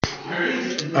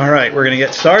All right, we're going to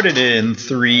get started in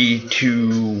 3,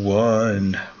 2,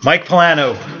 1. Mike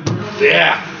Polano.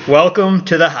 Yeah. Welcome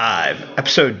to the Hive,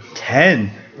 episode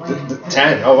 10.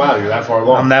 10. Oh wow, you're that far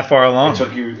along. I'm that far along. It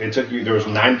took you. There was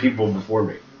 9 people before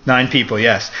me. 9 people,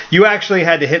 yes. You actually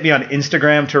had to hit me on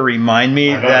Instagram to remind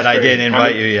me that I didn't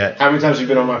invite you yet. How many times have you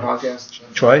been on my podcast?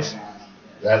 Twice?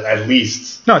 At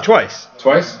least. No, twice.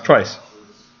 Twice? Twice.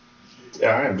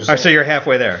 Yeah, I'm just. All right, so you're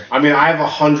halfway there. I mean, I have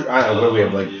 100. I don't know. What do we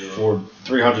have? Like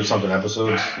 300 something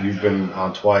episodes. You've been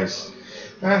on twice.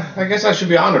 I guess I should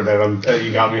be honored that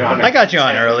you got me on. I got you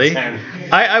on early.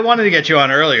 I wanted to get you on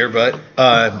earlier, but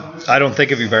I don't think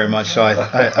of you very much, so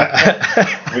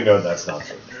I We know that's not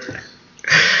true.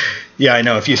 Yeah, I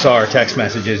know. If you saw our text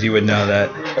messages, you would know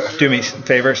that. Do me a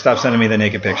favor, stop sending me the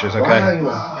naked pictures, okay?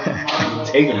 Why?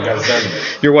 Take them, you gotta send them.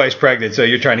 Your wife's pregnant, so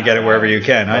you're trying to get it wherever you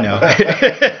can. I know.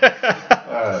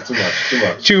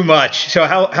 Too much. So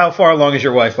how far along is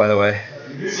your wife, by the way?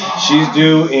 She's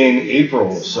due in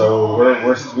April, so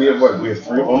we have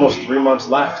almost 3 months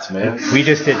left, man. We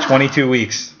just hit 22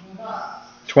 weeks.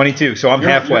 22, so I'm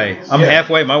halfway.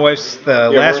 Halfway. My wife's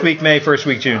last week May, first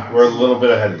week June. We're a little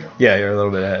bit ahead of you. Yeah, you're a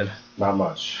little bit ahead. Not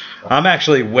much. I'm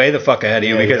actually way the fuck ahead of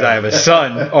you because I have a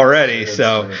son already.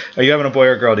 So, are you having a boy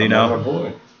or a girl? Do you know? I'm a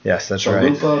boy. Yes, that's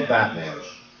right. Chalupa Batman.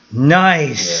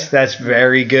 Nice. Yeah. That's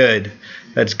very good.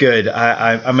 That's good.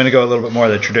 I'm going to go a little bit more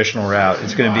of the traditional route.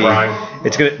 It's going to be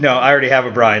Brian. No, I already have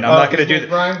a Brian. I'm not going to do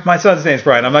Brian? My son's name's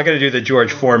Brian. I'm not going to do the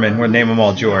George Foreman. We'll name them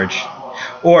all George.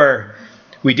 Or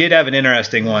we did have an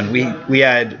interesting one. We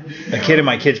had a kid in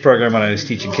my kids program when I was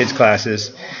teaching kids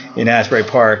classes in Asbury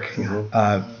Park.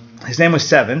 Mm-hmm. His name was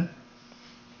Seven,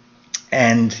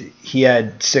 and he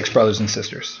had 6 brothers and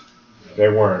sisters. They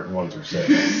weren't 1 through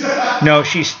 6. No,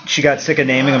 she got sick of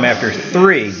naming them after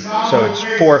 3, so it's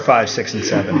 4, 5, 6, and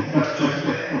 7.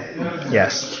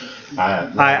 Yes.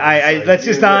 That's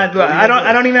just not. I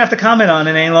don't even have to comment on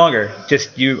it any longer.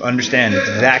 Just you understand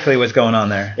exactly what's going on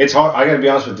there. It's hard. I gotta be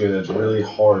honest with you. It's really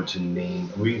hard to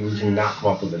name. We cannot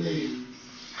come up with a name.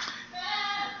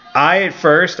 At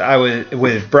first, I was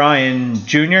with Brian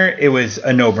Jr. It was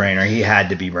a no-brainer. He had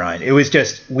to be Brian. It was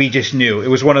just we just knew. It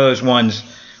was one of those ones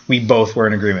we both were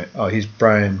in agreement. Oh, he's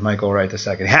Brian Michael Wright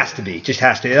II. It has to be. Just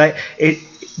has to.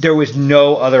 There was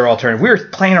no other alternative. We were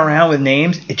playing around with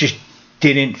names. It just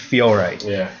didn't feel right.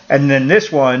 Yeah. And then this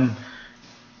one,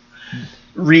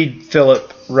 Reed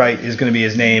Philip Wright is going to be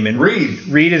his name, and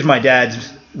Reed is my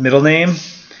dad's middle name,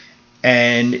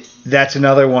 and that's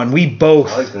another one. We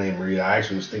both. I like the name Reed. I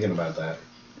actually was thinking about that.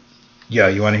 Yo,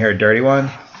 you want to hear a dirty one?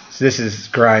 So this is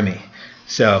grimy.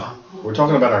 So. We're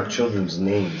talking about our children's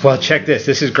names. Well, check this.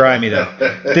 This is grimy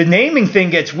though. The naming thing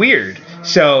gets weird.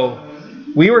 So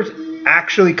we were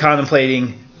actually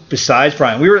contemplating. Besides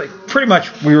Brian, we were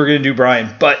going to do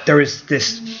Brian, but there was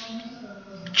this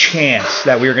chance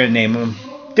that we were going to name him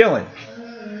Dylan.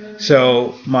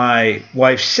 So my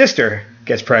wife's sister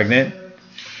gets pregnant.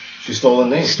 She stole the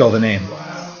name. Stole the name.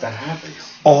 Wow, that happens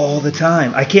all the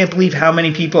time. I can't believe how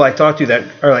many people I talk to that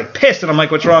are like pissed, and I'm like,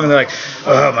 "What's wrong?" And they're like,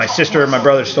 "Oh, my sister and my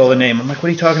brother stole the name." I'm like, "What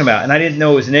are you talking about?" And I didn't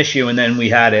know it was an issue, and then we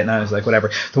had it, and I was like,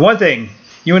 "Whatever." The one thing,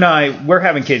 you and I, we're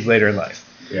having kids later in life.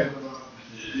 Yeah.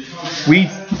 We,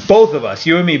 both of us,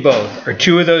 you and me both, are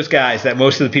 2 of those guys that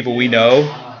most of the people we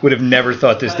know would have never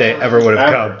thought this day ever would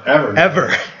have come.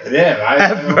 Ever. Yeah.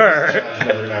 Ever.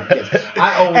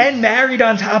 And married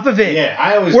on top of it. Yeah,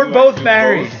 I always. We're both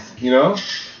married.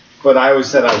 But I always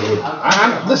said I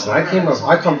would. Listen, I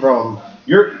come from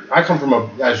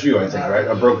as you, I think, right?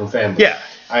 A broken family. Yeah.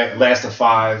 I last of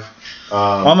 5.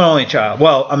 I'm an only child.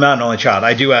 Well, I'm not an only child.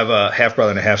 I do have a half brother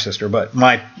and a half sister, but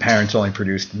my parents only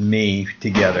produced me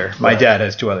together. My dad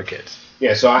has 2 other kids.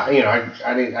 Yeah, so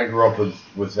I grew up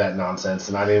with that nonsense,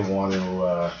 and I didn't want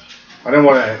to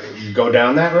go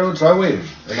down that road, so I waited.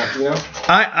 And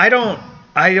I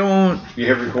don't. You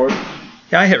hit record?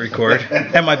 Yeah, I hit record,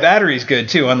 and my battery's good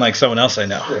too, unlike someone else I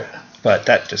know. Yeah. But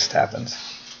that just happens.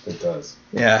 It does.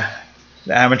 Yeah.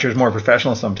 The amateur's more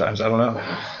professional sometimes. I don't know.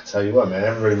 I tell you what, man,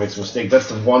 everybody makes a mistake. That's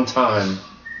the one time.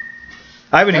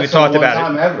 I haven't even talked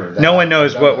about it. Ever no one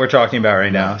knows what we're talking about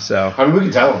right now. So I mean, we can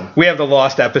tell them. We have the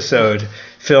lost episode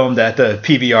filmed at the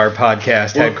PBR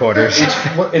Podcast headquarters.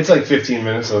 It's like 15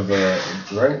 minutes of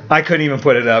right. I couldn't even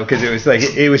put it up because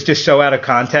it was just so out of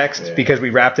context because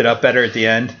we wrapped it up better at the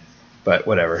end. But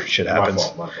whatever, shit happens.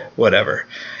 My fault. Whatever.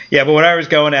 Yeah, but what I was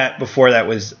going at before that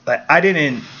was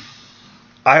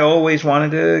I always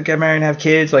wanted to get married and have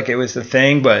kids, like it was the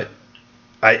thing, but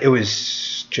it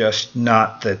was just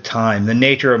not the time. The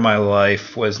nature of my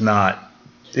life was not.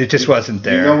 It just wasn't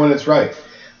there. You know when it's right.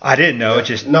 I didn't know. It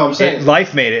just I'm saying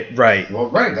life made it right. Well,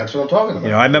 right. That's what I'm talking about. You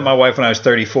know, I met my wife when I was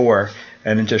 34,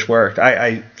 and it just worked.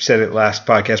 I said it last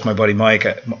podcast. My buddy Mike.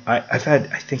 I've had.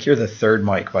 I think you're the third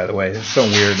Mike, by the way. It's so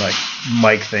weird, like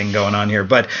Mike thing going on here.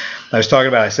 But I was talking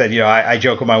about. I said, I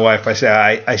joke with my wife. I say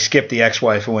I skipped the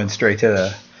ex-wife and went straight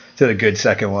to the good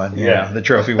second one. You know, the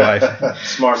trophy wife.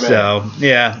 Smart man. So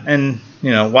yeah, and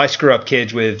why screw up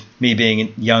kids with me being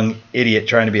a young idiot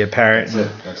trying to be a parent? That's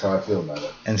it. That's how I feel about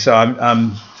it. And so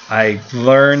I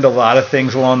learned a lot of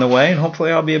things along the way, and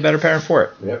hopefully I'll be a better parent for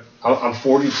it. Yep. I'm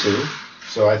 42,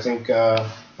 so I think and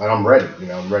I'm ready.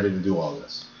 I'm ready to do all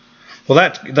this.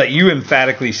 Well, that you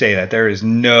emphatically say that. There is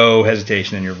no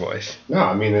hesitation in your voice. No,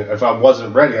 I mean, if I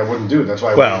wasn't ready, I wouldn't do it. That's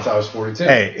why I waited until I was 42.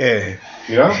 Hey.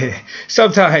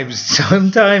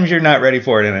 Sometimes you're not ready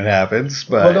for it and it happens.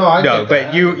 But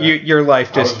your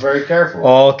life just I was very careful.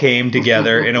 all came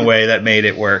together in a way that made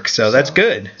it work. So that's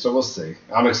good. So we'll see.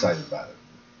 I'm excited about it.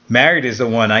 Married is the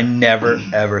one. I never,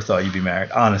 ever thought you'd be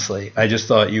married. Honestly, I just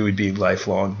thought you would be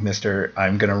lifelong, Mr.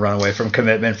 I'm going to run away from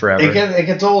commitment forever. It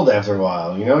gets old after a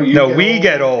while, we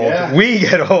get old. Yeah. We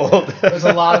get old. There's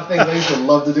a lot of things I used to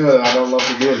love to do and I don't love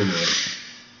to do anymore.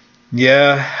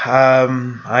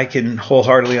 Yeah, I can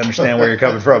wholeheartedly understand where you're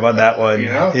coming from on that one.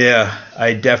 Yeah,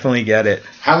 I definitely get it.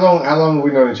 How long have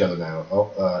we known each other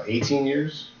now? 18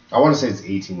 years? I want to say it's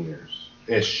 18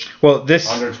 years-ish. Well,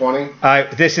 under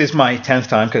 20? This is my 10th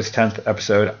time, because 10th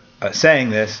episode, saying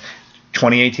this.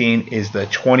 2018 is the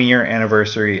 20-year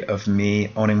anniversary of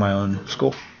me owning my own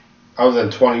school. I was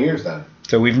in 20 years then.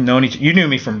 So we've known you knew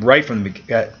me from the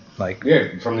get,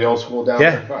 Yeah, from the old school down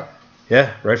there.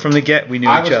 Yeah, right from the get, we knew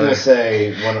each other. I was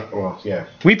going to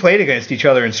say, we played against each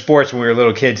other in sports when we were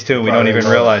little kids, too, and we don't even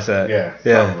realize that. Yeah.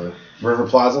 Probably. River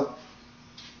Plaza?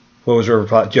 What was River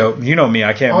Plaza? Joe, you know me,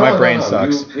 I can't, my brain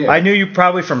sucks. I knew you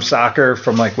probably from soccer,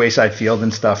 from like Wayside Field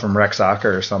and stuff, from rec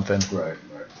soccer or something. Right.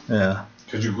 Yeah.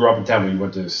 Because you grew up in town,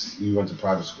 but you went to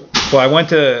private school. Well, I went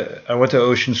to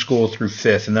Ocean School through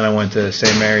 5th, and then I went to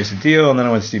St. Mary's at Deal, and then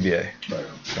I went to CBA. Right.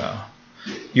 So,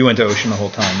 you went to Ocean the whole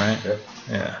time, right? Yep.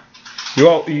 Yeah.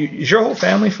 Is your whole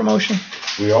family from Ocean?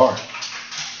 We are.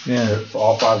 Yeah.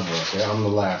 All 5 of us. Yeah, I'm the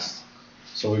last.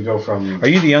 So we go from. Are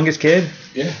you the youngest kid?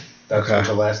 Yeah. That's what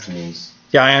the last means.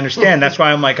 Yeah, I understand. That's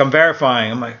why I'm verifying.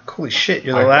 I'm like, holy shit,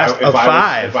 you're the last of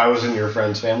 5. If I was in your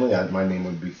friend's family, my name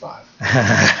would be 5.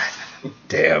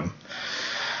 Damn.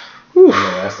 Yeah,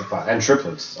 that's the 5. And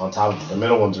triplets on top of it. The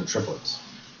middle ones are triplets.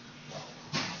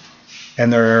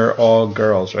 And they're all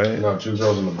girls, right? No, 2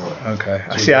 girls and a boy. Okay.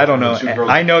 See, I don't know.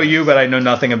 I know you, but I know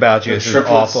nothing about you. This is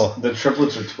awful. The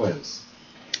triplets are twins.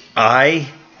 I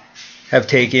have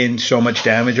taken so much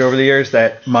damage over the years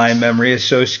that my memory is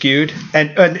so skewed.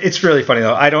 And it's really funny,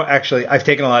 though. I've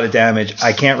taken a lot of damage.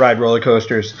 I can't ride roller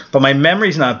coasters, but my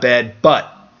memory's not bad. But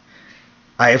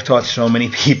I have taught so many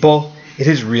people. It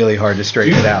is really hard to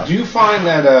straighten it out. Do you find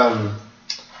that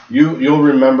you'll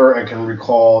remember and can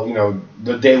recall,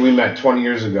 the day we met 20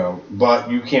 years ago,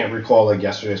 but you can't recall like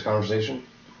yesterday's conversation?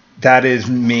 That is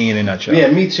me in a nutshell.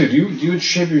 Yeah, me too. Do you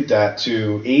attribute that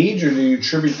to age, or do you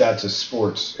attribute that to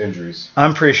sports injuries?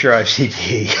 I'm pretty sure I have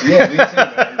CTE. Yeah, me too,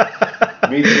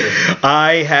 man. Me too.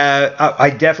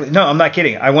 I definitely, no, I'm not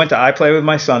kidding. I went to iPlay with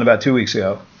my son about 2 weeks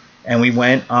ago, and we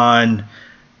went on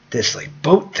this like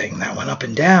boat thing that went up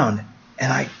and down.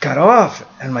 And I got off,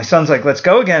 and my son's like, let's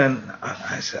go again. And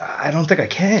I said, I don't think I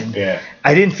can. Yeah.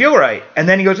 I didn't feel right. And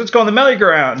then he goes, let's go on the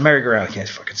merry-go-round. I can't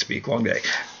fucking speak, long day.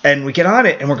 And we get on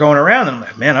it, and we're going around. And I'm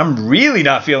like, man, I'm really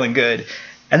not feeling good.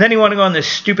 And then he wanted to go on this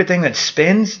stupid thing that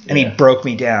spins, and he broke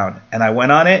me down. And I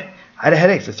went on it. I had a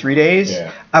headache for 3 days.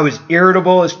 Yeah. I was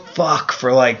irritable as fuck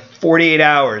for like 48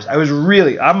 hours.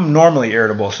 I'm normally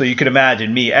irritable, so you can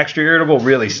imagine me. Extra irritable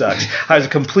really sucks. I was a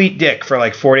complete dick for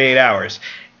like 48 hours.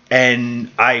 And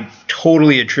I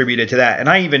totally attribute it to that. And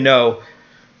I even know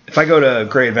if I go to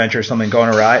Great Adventure or something, go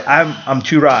on a ride, I'm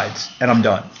 2 rides and I'm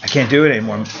done. I can't do it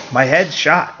anymore. My head's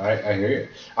shot. I hear you.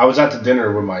 I was at the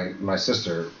dinner with my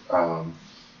sister, and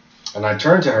I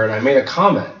turned to her and I made a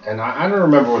comment. And I don't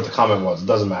remember what the comment was. It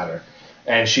doesn't matter.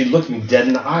 And she looked me dead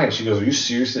in the eye and she goes, are you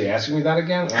seriously asking me that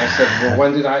again? And I said, well,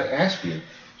 when did I ask you?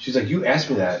 She's like, you asked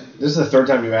me that. This is the 3rd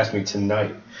time you asked me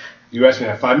tonight. You asked me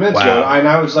that 5 minutes ago, and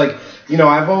I was like,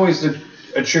 I've always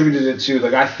attributed it to,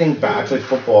 like, I think back. I played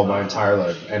football my entire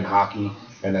life, and hockey,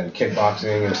 and then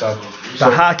kickboxing and stuff. The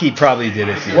hockey probably did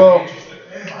it for you. Well,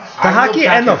 the hockey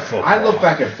and the football. I look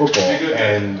back at football,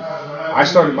 and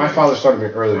my father started me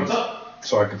early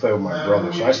so I could play with my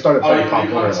brother. So I started playing Pop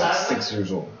Warner at like 6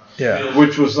 years old. Yeah.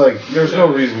 Which was like, there's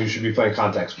no reason you should be playing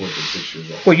contact sports at 6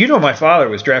 years old. Well, my father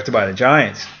was drafted by the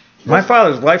Giants. My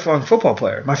father's a lifelong football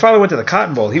player. My father went to the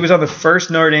Cotton Bowl. He was on the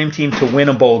first Notre Dame team to win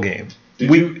a bowl game.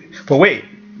 But wait,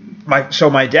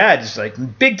 my dad's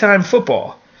like big time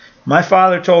football. My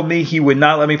father told me he would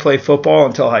not let me play football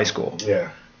until high school.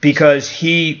 Yeah. Because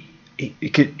he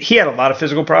had a lot of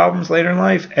physical problems later in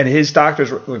life, and his doctors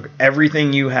were, look,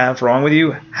 everything you have wrong with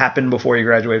you happened before you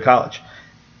graduated college.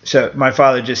 So my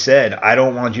father just said, I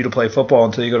don't want you to play football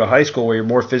until you go to high school where you're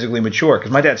more physically mature.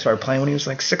 Because my dad started playing when he was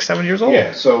like 6, 7 years old.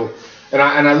 Yeah, so, and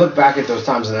I look back at those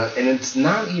times, and it's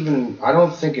not even, I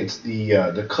don't think it's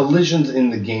the collisions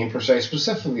in the game per se,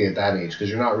 specifically at that age,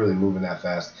 because you're not really moving that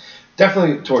fast.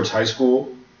 Definitely towards high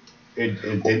school,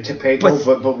 it did pay toll,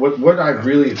 but what I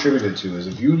really attribute it to is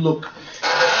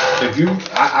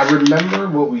I remember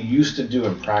what we used to do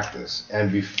in practice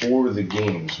and before the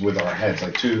games with our heads,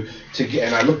 like to get,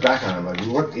 and I look back on it, I'm like,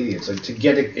 what idiots, like to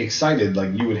get excited,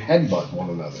 like you would headbutt one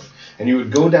another, and you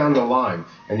would go down the line,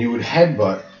 and you would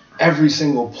headbutt every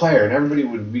single player, and everybody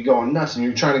would be going nuts, and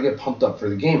you're trying to get pumped up for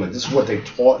the game. Like this is what they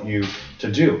taught you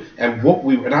to do. And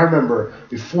I remember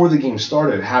before the game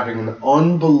started having an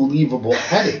unbelievable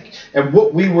headache, and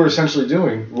what we were essentially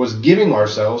doing was giving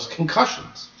ourselves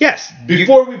concussions. Yes.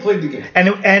 Before we played the game.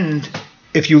 And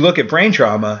if you look at brain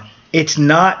trauma, it's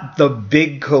not the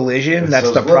big collision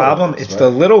that's the problem. It's the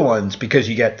little ones, because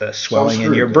you get the swelling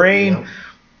in your brain. You know?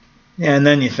 And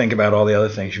then you think about all the other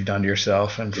things you've done to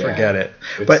yourself and forget it.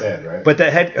 It's sad, right? But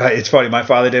it's funny. My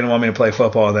father didn't want me to play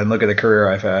football, and then look at the career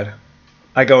I've had.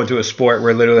 I go into a sport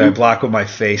where literally I block with my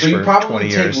face for 20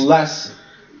 years. You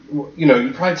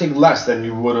probably take less than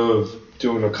you would have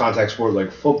doing a contact sport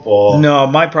like football. No,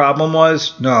 my problem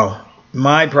was the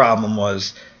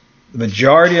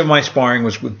majority of my sparring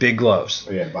was with big gloves.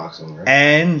 Oh, yeah, boxing, right?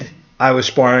 And I was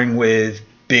sparring with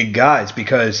big guys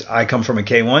because I come from a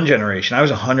K1 generation. I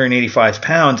was 185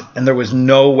 pounds, and there was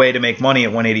no way to make money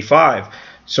at 185.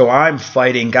 So I'm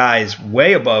fighting guys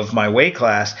way above my weight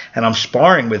class, and I'm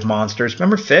sparring with monsters.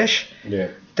 Remember Fish? Yeah.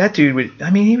 That dude,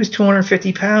 he was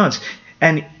 250 pounds.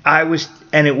 And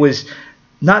it was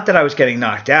not that I was getting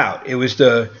knocked out. It was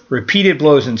the repeated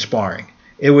blows in sparring.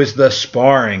 It was the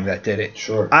sparring that did it.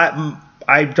 Sure.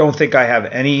 I don't think I have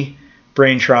any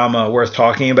brain trauma worth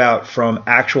talking about from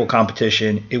actual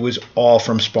competition. It was all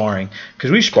from sparring,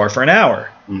 because we sparred for an hour.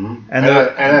 Mm-hmm. And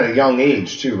at a young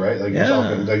age too, right? Like you're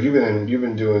talking, like you've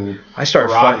been doing. I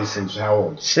started karate since how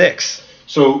old? 6.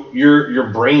 So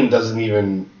your brain isn't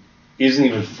even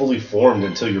fully formed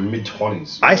until your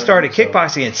mid-20s. I started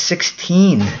kickboxing at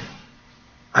 16.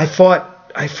 I fought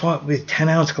with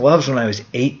 10-ounce gloves when I was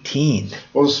 18.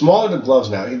 Well, the smaller the gloves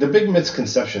now, the big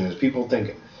misconception is people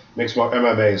think mixed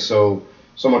MMA is so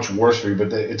much worse for you,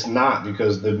 but it's not,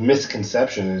 because the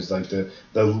misconception is like the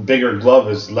bigger glove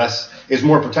is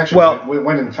more protection. Well,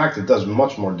 when in fact it does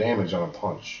much more damage on a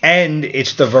punch. And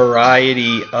it's the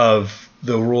variety of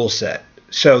the rule set.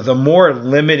 So the more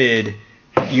limited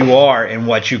you are in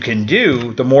what you can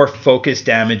do, the more focused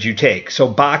damage you take. So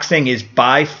boxing is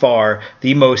by far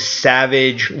the most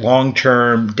savage,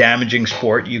 long-term, damaging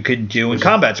sport you could do in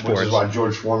combat sports. Which is why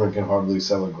George Foreman can hardly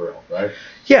sell a grill, right?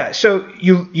 Yeah, so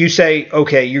you say,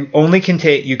 okay, you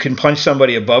can punch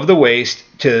somebody above the waist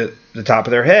to the top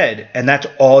of their head, and that's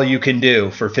all you can do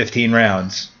for 15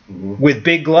 rounds. Mm-hmm. With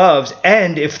big gloves,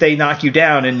 and if they knock you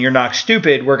down and you're knocked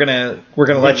stupid, we're gonna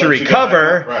let you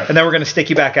recover, right. And then we're gonna stick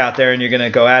you back out there and you're gonna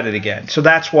go at it again. So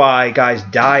that's why guys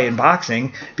die in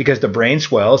boxing, because the brain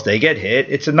swells, they get hit,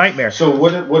 it's a nightmare. So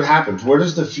what happens? Where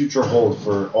does the future hold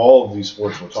for all of these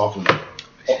sports we're talking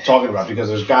about? Because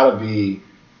there's got to be.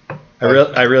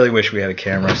 I really wish we had a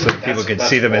camera so people could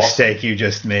see the mistake you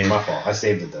just made. My fault. I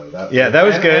saved it though. That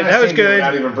was good. That was good.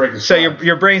 Without even breaking. So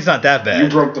your brain's not that bad. You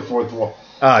broke the fourth wall.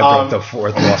 Oh, I broke the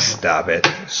fourth wall. Stop it.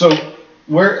 So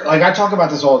I talk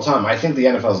about this all the time. I think the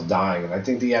NFL is dying, and I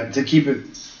think the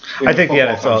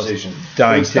NFL is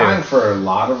dying it's dying for a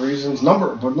lot of reasons.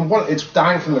 It's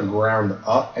dying from the ground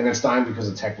up, and it's dying because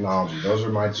of technology. Those are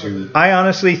my two. I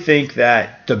honestly think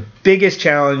that the biggest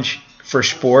challenge for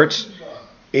sports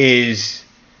is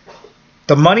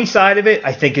the money side of it.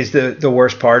 I think is the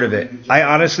worst part of it. I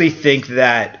honestly think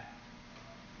that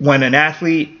when an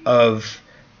athlete of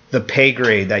the pay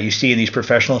grade that you see in these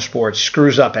professional sports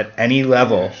screws up at any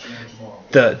level,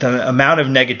 the amount of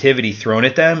negativity thrown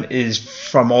at them is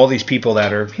from all these people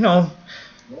that are,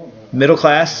 middle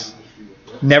class,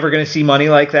 never going to see money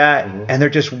like that, and they're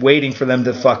just waiting for them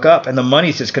to fuck up, and the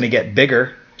money's just going to get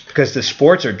bigger because the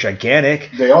sports are gigantic.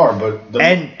 They are, but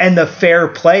and the fair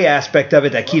play aspect of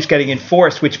it that keeps getting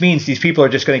enforced, which means these people are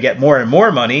just going to get more and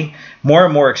more money, more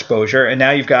and more exposure, and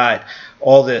now you've got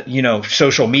all the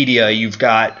social media, you've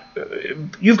got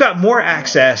more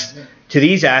access to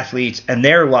these athletes and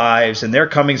their lives and their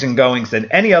comings and goings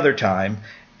than any other time.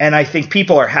 And I think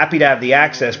people are happy to have the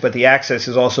access, but the access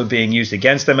is also being used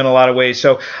against them in a lot of ways.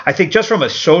 So I think just from a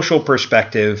social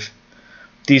perspective,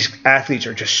 these athletes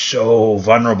are just so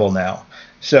vulnerable now.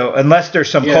 So unless there's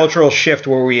some cultural shift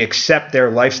where we accept their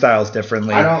lifestyles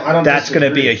differently, that's going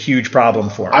to be a huge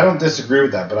problem for them. I don't disagree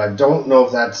with that, but I don't know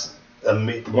if that's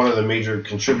one of the major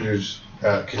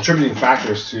contributing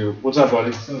factors to – what's up,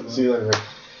 buddy? See you later.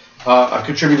 A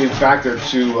contributing factor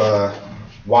to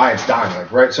why it's dying.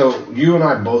 Like, right? So you and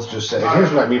I both just said – and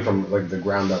here's what I mean from like the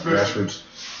ground up grassroots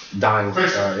dying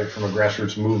from a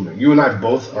grassroots movement. You and I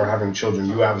both are having children.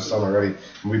 You have a son already.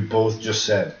 And we both just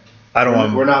said –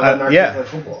 we're not letting our kids play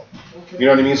football. You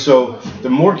know what I mean? So the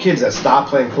more kids that stop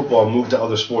playing football and move to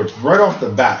other sports, right off the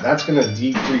bat, that's going to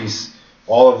decrease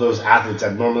all of those athletes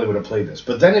that normally would have played this.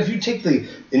 But then if you take the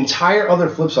entire other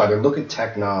flip side and look at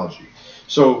technology,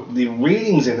 so the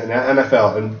ratings in the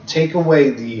NFL, and take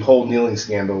away the whole kneeling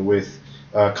scandal with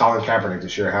Colin Kaepernick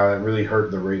this year, how it really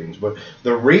hurt the ratings. But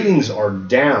the ratings are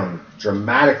down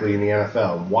dramatically in the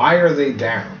NFL. Why are they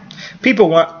down? People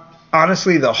want...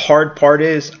 Honestly, the hard part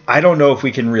is I don't know if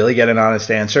we can really get an honest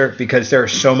answer because there are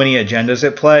so many agendas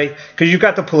at play. Because you've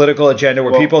got the political agenda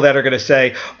where people that are going to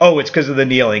say, oh, it's because of the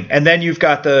kneeling. And then you've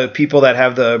got the people that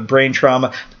have the brain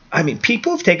trauma. I mean,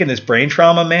 people have taken this brain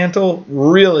trauma mantle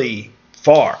really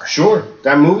far. Sure.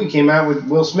 That movie came out with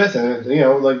Will Smith and,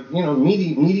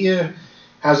 media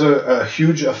has a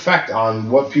huge effect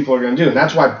on what people are going to do. And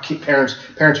that's why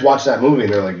parents watch that movie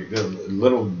and they're like,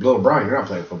 little Brian, you're not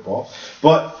playing football.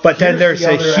 But then there's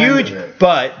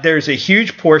a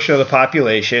huge portion of the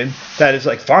population that is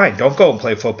like, fine, don't go and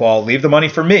play football. Leave the money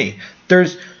for me.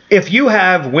 If you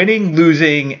have winning,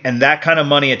 losing, and that kind of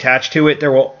money attached to it,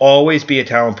 there will always be a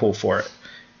talent pool for it.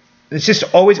 It's just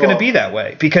always going to be that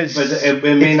way because but it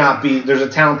may not be. There's a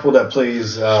talent pool that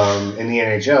plays in the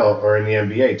NHL or in the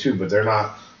NBA too, but they're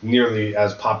not nearly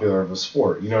as popular of a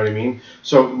sport. You know what I mean?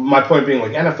 So my point being,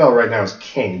 like, NFL right now is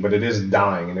king, but it is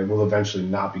dying, and it will eventually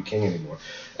not be king anymore.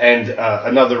 And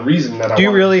another reason that do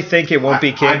you really think it won't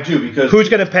be king? I do, because who's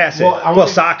going to pass it?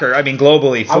 Soccer. I mean,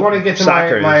 globally. I want to get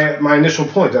to my initial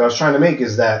point that I was trying to make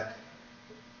is that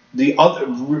the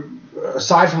other.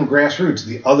 Aside from grassroots,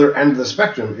 the other end of the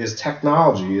spectrum is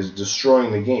technology is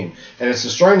destroying the game. And it's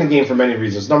destroying the game for many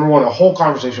reasons. Number one, a whole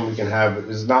conversation we can have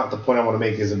is not the point I want to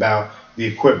make, is about the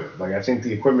equipment. Like, I think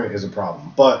the equipment is a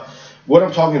problem. But what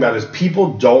I'm talking about is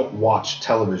people don't watch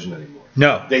television anymore.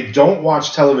 No. They don't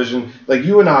watch television. Like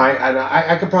you and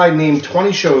I could probably name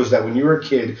 20 shows that when you were a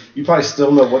kid, you probably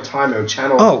still know what time and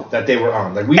channel that they were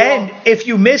on. If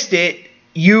you missed it,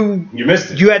 you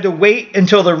missed it. You had to wait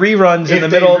until the reruns in the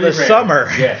middle of the summer.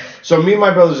 Yeah. So me and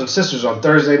my brothers and sisters on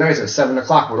Thursday nights at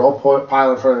 7:00 would all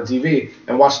pile in front of the TV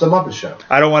and watch the Muppet Show.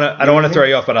 I don't want to throw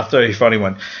you off, but I'll throw you a funny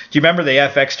one. Do you remember the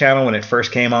FX channel when it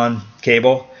first came on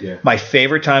cable? Yeah. My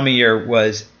favorite time of year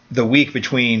was the week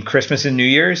between Christmas and New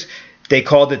Year's. They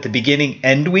called it the beginning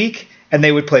end week. And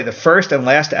they would play the first and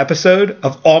last episode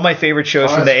of all my favorite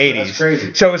shows from the 80s. That's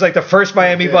crazy. So it was like the first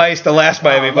Miami Vice, the last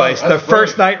Miami Vice, the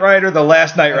first Knight Rider, the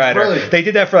last Knight Rider. Brilliant. They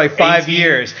did that for like 5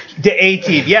 years. The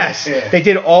A-Team, yes. Yeah. They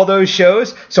did all those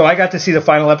shows. So I got to see the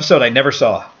final episode I never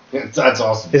saw. Yeah, that's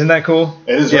awesome. Isn't that cool?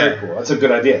 It is very cool. That's a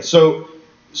good idea. So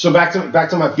back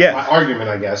to my argument,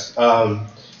 I guess.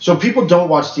 So people don't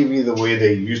watch TV the way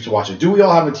they used to watch it. Do we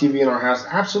all have a TV in our house?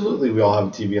 Absolutely, we all have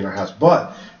a TV in our house.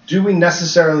 But do we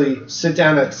necessarily sit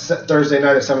down at Thursday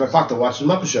night at 7:00 to watch the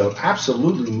Muppet Show?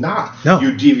 Absolutely not. No. You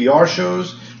DVR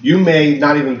shows. You may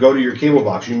not even go to your cable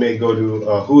box. You may go to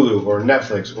Hulu or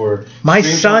Netflix or. My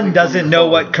son doesn't know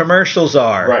what commercials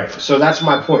are. Right. So that's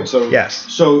my point. So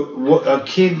yes. So a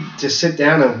kid to sit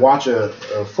down and watch a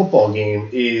football game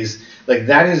is like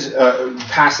that is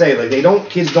passe. Like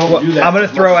kids don't do that. I'm going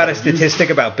to throw out a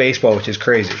statistic about baseball, which is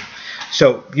crazy.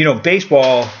 So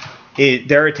baseball,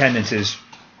 their attendance is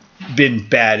been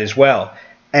bad as well.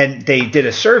 And they did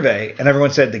a survey, and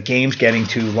everyone said the game's getting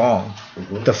too long.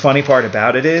 Mm-hmm. The funny part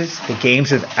about it is the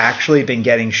games have actually been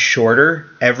getting shorter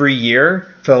every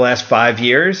year for the last 5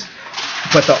 years,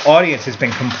 but the audience has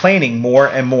been complaining more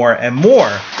and more and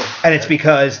more. And it's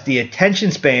because the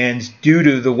attention spans, due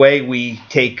to the way we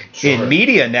take in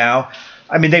media now,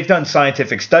 I mean, they've done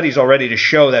scientific studies already to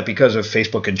show that because of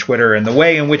Facebook and Twitter and the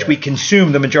way in which we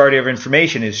consume the majority of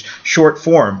information is short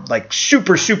form, like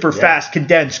super, super fast,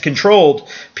 condensed, controlled.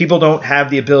 People don't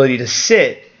have the ability to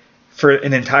sit for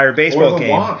an entire baseball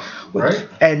game. Right?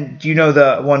 And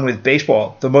the one with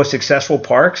baseball, the most successful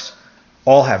parks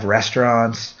all have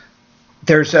restaurants,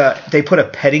 They put a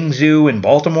petting zoo in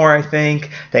Baltimore, I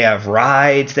think. They have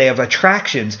rides, they have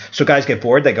attractions. So guys get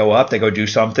bored, they go up, they go do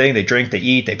something, they drink, they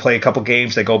eat, they play a couple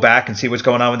games, they go back and see what's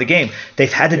going on with the game.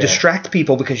 They've had to distract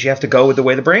people because you have to go with the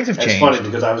way the brains have changed. It's funny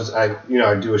because I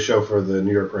do a show for the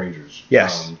New York Rangers.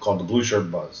 Yes. Called the Blue Shirt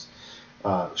Buzz.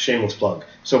 Shameless plug.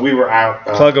 So we were out.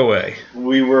 Plug away.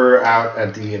 We were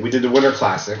out we did the Winter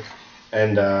Classic.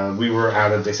 And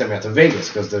they sent me out to Vegas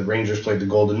because the Rangers played the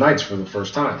Golden Knights for the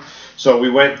first time. So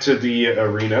we went to the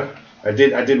arena. I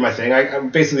did my thing. I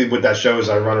basically, with that show, is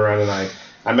I run around and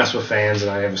I mess with fans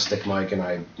and I have a stick mic and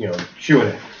I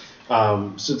Q&A.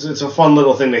 So it's a fun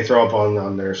little thing they throw up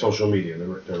on their social media,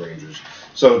 the Rangers.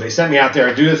 So they sent me out there.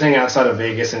 I do the thing outside of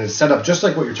Vegas, and it's set up just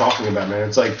like what you're talking about, man.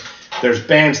 It's like there's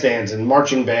bandstands and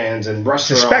marching bands and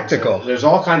restaurants. It's a spectacle. There's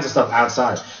all kinds of stuff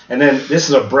outside. And then this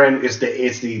is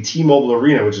it's the T-Mobile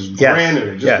Arena, which is brand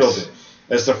new. They just built it.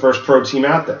 It's the first pro team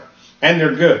out there. And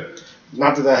they're good.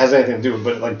 Not that has anything to do with it,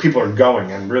 but like people are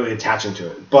going and really attaching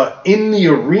to it. But in the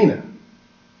arena,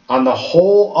 on the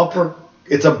whole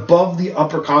it's above the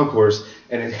upper concourse,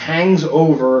 and it hangs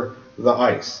over the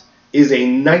ice, is a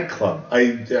nightclub,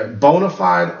 a bona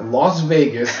fide Las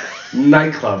Vegas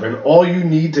nightclub. And all you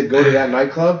need to go to that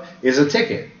nightclub is a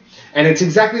ticket. And it's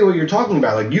exactly what you're talking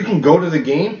about. Like, you can go to the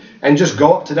game and just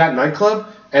go up to that nightclub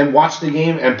and watch the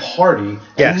game and party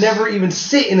and never even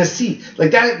sit in a seat.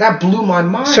 Like, that blew my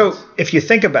mind. So if you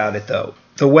think about it, though,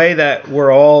 the way that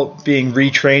we're all being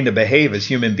retrained to behave as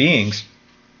human beings,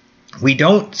 we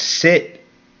don't sit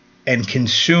and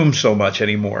consume so much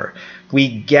anymore. We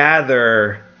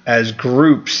gather as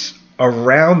groups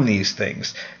around these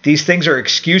things. These things are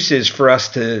excuses for us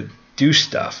to do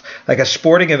stuff. Like a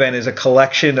sporting event is a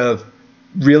collection of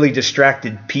really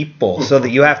distracted people, so that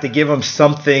you have to give them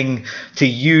something to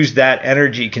use that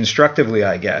energy constructively,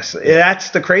 I guess.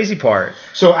 That's the crazy part.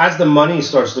 So as the money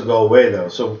starts to go away, though,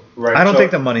 I don't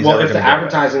think the money's ever going to go away. Well,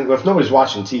 if the advertising, if nobody's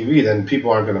watching TV, then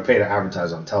people aren't going to pay to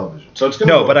advertise on television. So it's going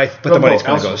to but the money's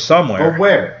going to go somewhere. But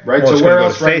where, right? Well, so where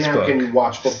else right now can you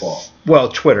watch football? Well,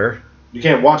 Twitter. You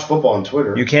can't watch football on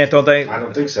Twitter. You can't, don't they? I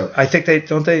don't think so. I think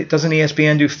doesn't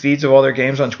ESPN do feeds of all their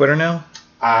games on Twitter now?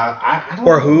 I don't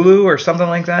or know. Hulu or something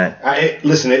like that.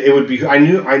 Listen, it would be. I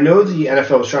know the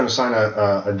NFL was trying to sign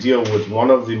a deal with one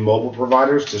of the mobile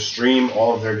providers to stream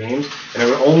all of their games, and it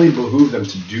would only behoove them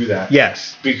to do that.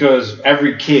 Yes. Because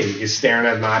every kid is staring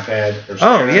at an iPad or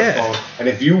staring at a phone, and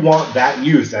if you want that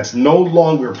youth that's no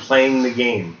longer playing the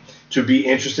game to be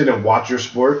interested and watch your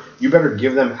sport, you better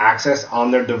give them access on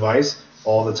their device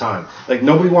all the time. Like,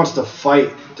 nobody wants to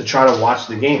fight to try to watch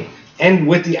the game. And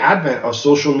with the advent of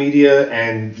social media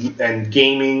and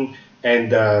gaming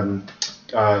and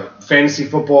fantasy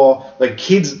football, like,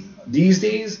 kids these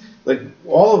days, like,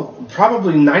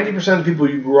 probably 90% of the people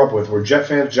you grew up with were Jet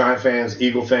fans, Giant fans,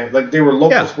 Eagle fans. Like, they were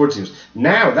local sports teams.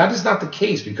 Now that is not the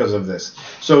case because of this.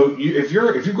 So if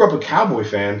you grew up a Cowboy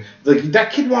fan, like,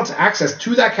 that kid wants access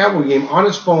to that Cowboy game on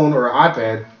his phone or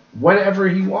iPad whenever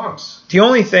he wants. The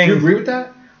only thing, do you agree with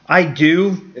that? I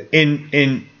do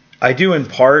in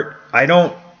part.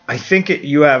 I think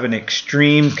you have an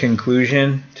extreme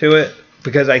conclusion to it,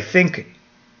 because I think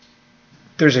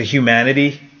there's a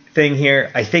humanity thing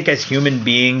here. I think as human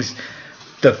beings,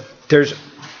 there's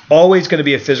always going to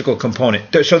be a physical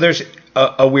component. So there's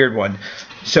a weird one.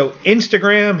 So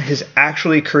Instagram has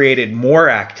actually created more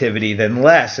activity than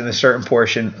less in a certain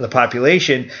portion of the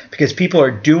population, because people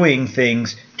are doing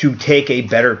things to take a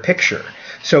better picture.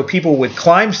 So people would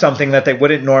climb something that they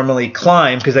wouldn't normally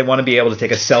climb because they want to be able to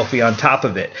take a selfie on top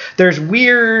of it. There's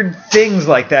weird things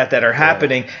like that are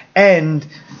happening. And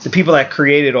the people that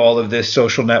created all of this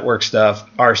social network stuff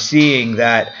are seeing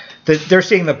that they're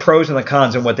seeing the pros and the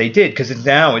cons in what they did, because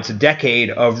now it's a decade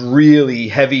of really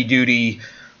heavy-duty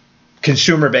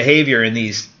consumer behavior in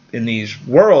these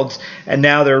worlds. And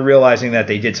now they're realizing that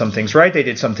they did some things right, they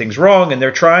did some things wrong, and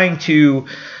they're trying to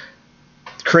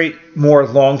create more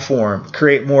long form,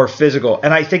 create more physical.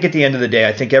 And I think at the end of the day,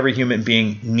 I think every human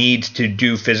being needs to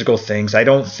do physical things. I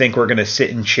don't think we're going to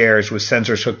sit in chairs with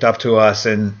sensors hooked up to us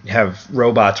and have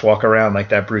robots walk around like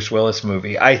that Bruce Willis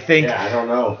movie. I don't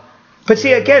know. But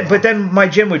see, again, but then my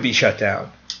gym would be shut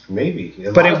down. Maybe.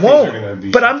 But it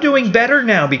won't. But I'm doing better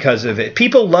now because of it.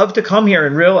 People love to come here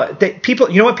and realize that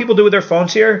you know what people do with their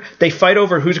phones here? They fight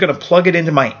over who's going to plug it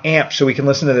into my amp so we can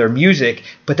listen to their music,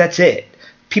 but that's it.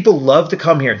 People love to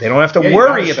come here. They don't have to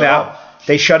worry about.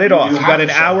 They shut it off. You've got an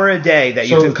hour a day that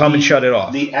you can come and shut it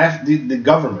off. The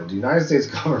government, the United States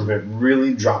government,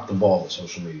 really dropped the ball with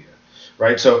social media.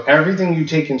 right? So everything you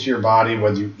take into your body,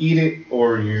 whether you eat it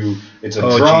or it's a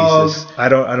drug. Jesus. I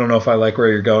don't know if I like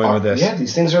where you're going with this. Yeah,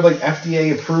 these things are like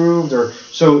FDA approved,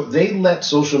 so they let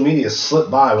social media slip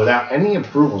by without any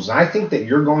approvals. And I think that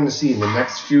you're going to see in the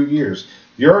next few years,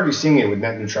 you're already seeing it with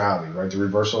net neutrality, right? The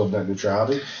reversal of net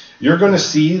neutrality. You're going to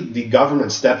see the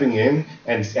government stepping in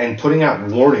and putting out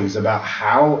warnings about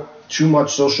how too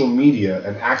much social media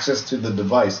and access to the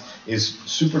device is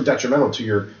super detrimental to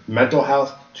your mental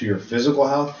health, to your physical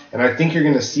health. And I think you're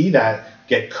going to see that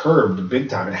get curbed big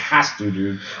time. It has to,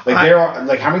 dude.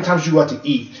 Like how many times you go out to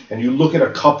eat and you look at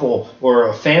a couple or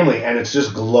a family and it's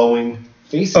just glowing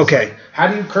faces? Okay. Like, how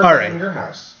do you curb that in your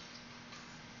house?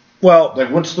 Well,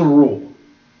 like, what's the rule?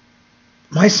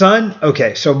 My son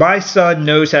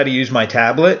knows how to use my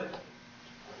tablet,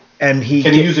 and he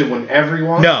can use it whenever he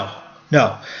wants.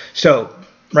 No. So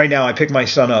right now I pick my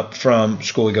son up from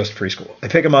school. He goes to preschool. I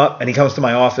pick him up and he comes to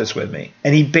my office with me,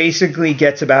 and he basically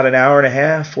gets about an hour and a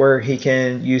half where he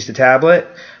can use the tablet.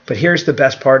 But here's the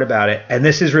best part about it, and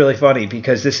this is really funny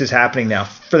because this is happening now.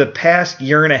 For the past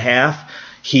year and a half,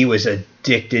 he was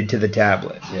addicted to the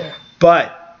tablet. Yeah.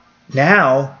 But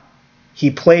now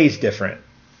he plays different.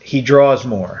 He draws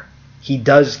more. He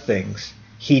does things.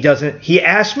 He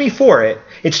asked me for it.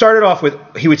 It started off with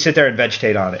he would sit there and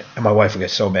vegetate on it. And my wife would get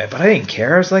so mad. But I didn't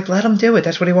care. I was like, let him do it.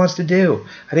 That's what he wants to do.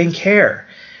 I didn't care.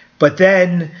 But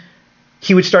then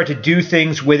he would start to do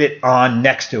things with it on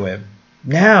next to him.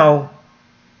 Now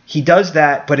he does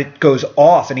that, but it goes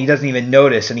off and he doesn't even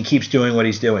notice, and he keeps doing what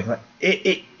he's doing.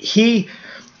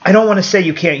 I don't want to say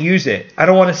you can't use it. I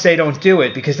don't want to say don't do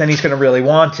it, because then he's going to really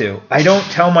want to. I don't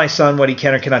tell my son what he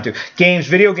can or cannot do.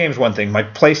 Video games, one thing. My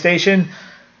PlayStation,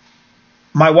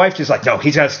 my wife is like, no,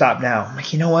 he's got to stop now. I'm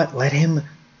like, you know what? Let him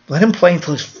play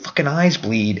until his fucking eyes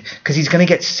bleed, because he's going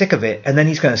to get sick of it, and then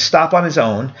he's going to stop on his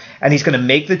own, and he's going to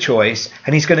make the choice,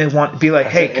 and he's going to be like,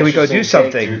 hey, can we go do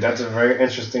something? Dude, that's a very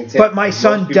interesting take. But my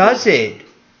son does it.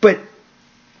 But,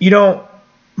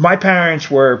 my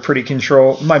parents were pretty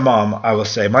controlled. My mom, I will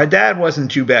say. My dad wasn't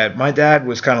too bad. My dad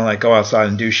was kind of like, go outside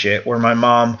and do shit. Where my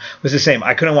mom was the same.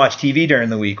 I couldn't watch TV during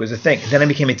the week was a thing. And then I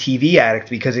became a TV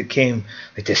addict because it came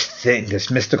like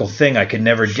this mystical thing I could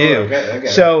never do. Okay.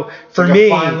 So for like me, a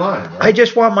fine line, right? I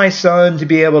just want my son to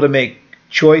be able to make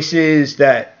choices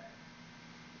that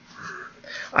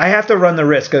I have to run the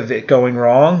risk of it going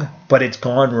wrong, but it's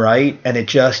gone right, and it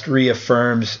just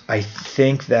reaffirms, I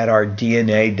think, that our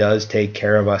DNA does take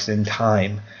care of us in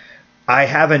time. I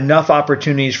have enough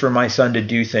opportunities for my son to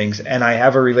do things, and I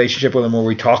have a relationship with him where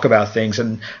we talk about things.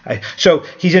 So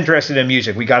he's interested in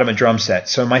music. We got him a drum set.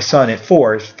 So my son at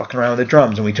 4 is fucking around with the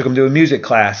drums, and we took him to a music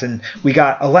class, and we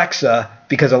got Alexa,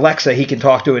 because Alexa, he can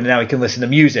talk to it, and now he can listen to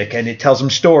music, and it tells him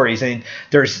stories. And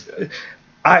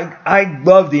I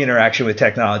love the interaction with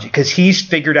technology, because he's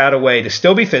figured out a way to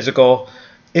still be physical.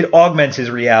 It augments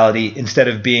his reality instead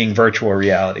of being virtual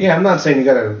reality. Yeah, I'm not saying you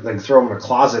gotta throw him in a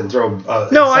closet and throw.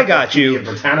 No, I got you.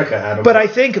 Britannica at him.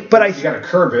 But you gotta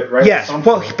curb it, right? Yes.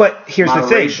 Well, but here's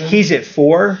moderation. The thing. He's at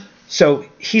 4, so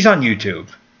he's on YouTube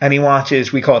and he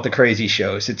watches. We call it the crazy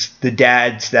shows. It's the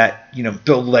dads that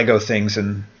build Lego things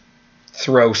and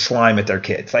throw slime at their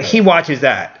kids. Like, he watches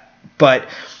that, but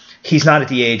he's not at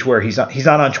the age where he's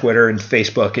not on Twitter and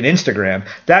Facebook and Instagram.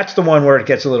 That's the one where it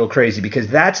gets a little crazy, because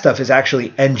that stuff is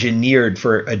actually engineered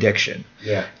for addiction.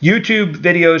 Yeah. YouTube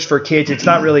videos for kids, it's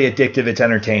not really addictive, it's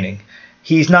entertaining.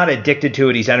 He's not addicted to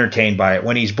it, he's entertained by it.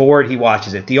 When he's bored, he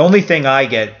watches it. The only thing I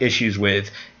get issues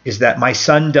with is that my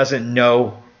son doesn't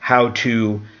know how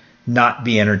to not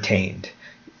be entertained.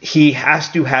 He has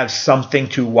to have something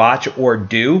to watch or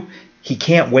do. He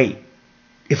can't wait.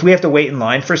 If we have to wait in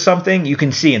line for something, you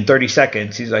can see in 30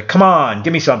 seconds, he's like, come on,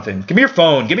 give me something. Give me your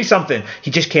phone. Give me something. He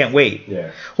just can't wait.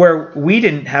 Yeah. Where we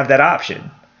didn't have that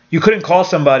option. You couldn't call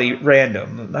somebody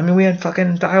random. I mean, we had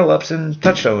fucking dial-ups and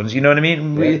touchstones. You know what I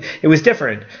mean? Yeah. It was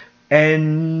different.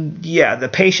 And, yeah, the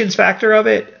patience factor of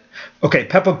it. Okay,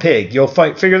 Peppa Pig. You'll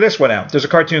figure this one out. There's a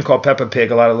cartoon called Peppa Pig.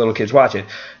 A lot of little kids watch it.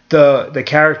 The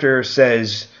character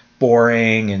says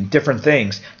boring and different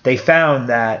things. They found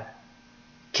that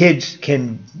kids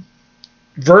can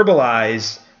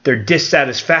verbalize their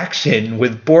dissatisfaction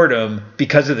with boredom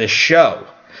because of this show.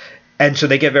 And so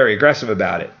they get very aggressive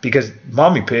about it because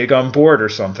Mommy Pig, I'm bored or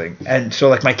something. And so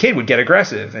like my kid would get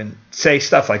aggressive and say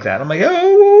stuff like that. I'm like,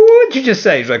 oh, what'd you just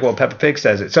say? He's like, well, Peppa Pig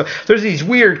says it. So there's these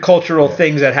weird cultural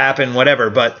things that happen, whatever.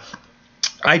 But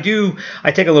I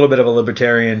take a little bit of a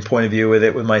libertarian point of view with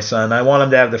it with my son. I want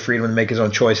him to have the freedom to make his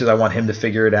own choices. I want him to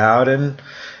figure it out. And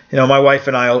my wife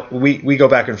and I, we go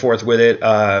back and forth with it.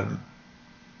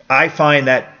 I find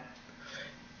that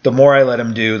the more I let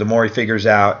him do, the more he figures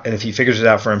out. And if he figures it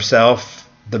out for himself,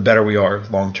 the better we are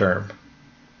long term.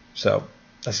 So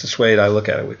that's the way I look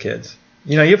at it with kids.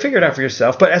 You figure it out for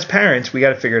yourself. But as parents, we got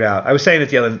to figure it out. I was saying it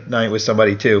the other night with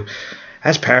somebody too.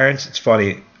 As parents, it's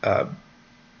funny.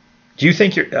 Do you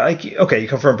think you're like, okay, you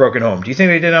come from a broken home. Do you think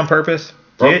they did it on purpose?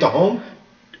 Broke the home?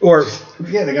 Or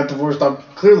yeah, they got divorced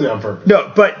clearly on purpose.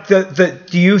 No, but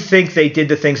do you think they did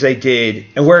the things they did,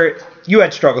 and where you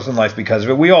had struggles in life because of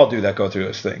it? We all do that, go through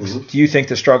those things. Mm-hmm. Do you think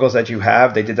the struggles that you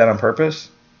have, they did that on purpose?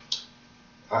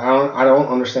 I don't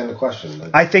understand the question.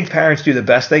 I think parents do the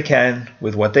best they can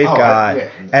with what they've got,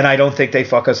 and I don't think they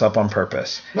fuck us up on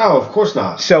purpose. No, of course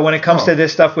not. So when it comes to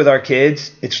this stuff with our kids,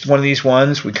 it's one of these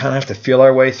ones we kind of have to feel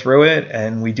our way through it,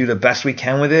 and we do the best we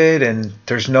can with it, and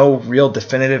there's no real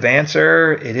definitive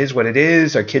answer. It is what it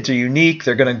is. Our kids are unique.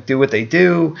 They're going to do what they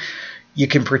do. You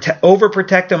can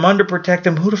overprotect them, underprotect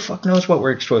them. Who the fuck knows what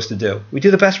we're supposed to do? We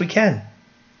do the best we can.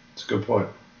 That's a good point.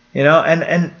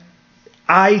 And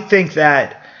I think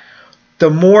that the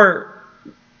more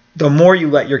you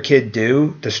let your kid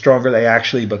do, the stronger they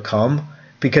actually become.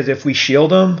 Because if we shield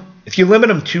them, if you limit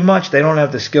them too much, they don't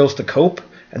have the skills to cope.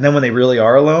 And then when they really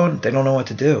are alone, they don't know what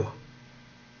to do.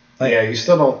 You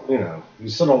still don't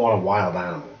want a wild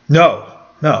animal. No.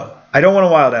 I don't want a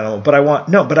wild animal,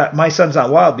 but my son's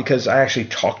not wild because I actually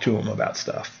talk to him about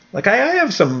stuff. Like I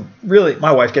have some really,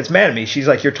 my wife gets mad at me. She's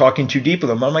like, you're talking too deep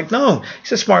with him. I'm like, no,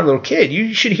 he's a smart little kid.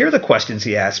 You should hear the questions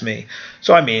he asks me.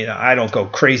 So, I don't go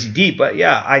crazy deep, but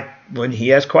when he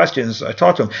has questions, I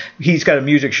talk to him. He's got a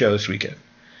music show this weekend.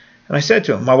 And I said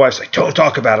to him, my wife's like, don't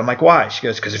talk about it. I'm like, why? She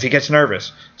goes, because if he gets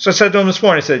nervous. So I said to him this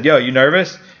morning, I said, yo, you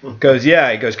nervous? He goes,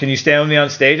 yeah. He goes, can you stand with me on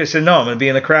stage? I said, no, I'm going to be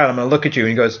in the crowd. I'm going to look at you. And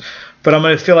he goes, but I'm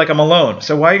going to feel like I'm alone.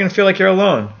 So why are you going to feel like you're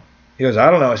alone? He goes,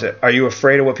 I don't know. I said, are you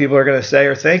afraid of what people are going to say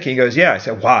or think? He goes, yeah. I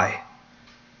said, why?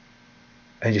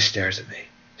 And he just stares at me.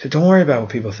 I said, don't worry about what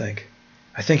people think.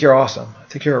 I think you're awesome. I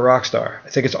think you're a rock star. I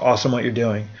think it's awesome what you're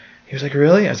doing. He was like,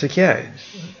 really? I was like, yeah.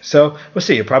 So we'll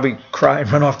see. He'll probably cry and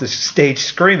run off the stage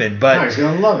screaming. But no, he's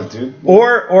going to love it, dude.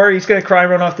 Or he's going to cry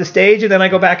and run off the stage, and then I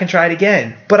go back and try it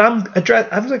again. But I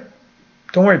was like,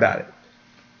 don't worry about it.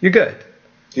 You're good.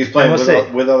 He's playing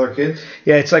with other kids?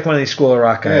 Yeah, it's like one of these School of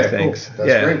Rock kind of things. Cool.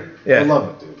 That's great. Yeah. I love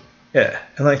it, dude. Yeah.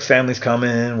 And like families come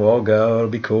in, we'll all go. It'll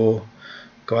be cool.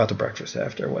 Go out to breakfast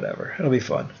after, whatever. It'll be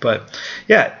fun. But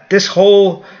yeah, this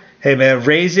whole, hey man,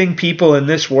 raising people in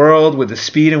this world with the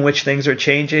speed in which things are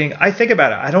changing, I think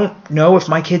about it. I don't know if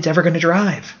my kid's ever going to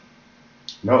drive.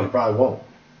 No, he probably won't.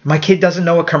 My kid doesn't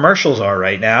know what commercials are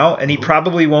right now, and he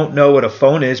probably won't know what a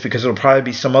phone is because it'll probably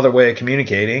be some other way of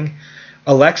communicating.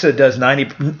 Alexa does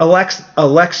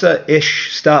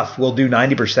Alexa-ish stuff will do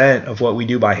 90% of what we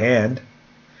do by hand.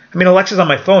 I mean, Alexa's on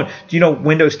my phone. Do you know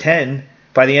Windows 10,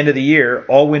 by the end of the year,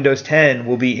 all Windows 10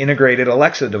 will be integrated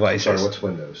Alexa devices. Sorry, what's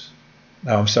Windows?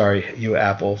 Oh, I'm sorry, you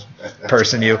Apple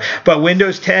person, you. But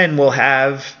Windows 10 will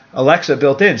have Alexa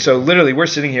built in. So literally, we're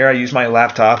sitting here. I use my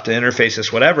laptop to interface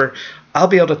this, whatever. I'll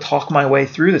be able to talk my way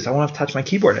through this. I won't have to touch my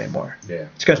keyboard anymore. Yeah,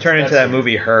 it's going to turn into that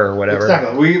movie Her or whatever.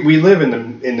 Exactly. We live in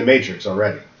the Matrix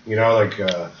already.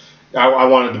 I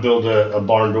wanted to build a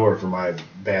barn door for my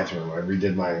bathroom. I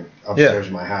redid my upstairs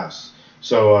of my house.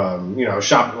 So I was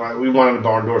shopping. We wanted a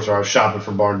barn door, so I was shopping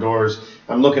for barn doors.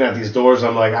 I'm looking at these doors.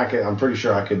 I'm like, I'm pretty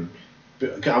sure I could.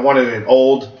 I wanted it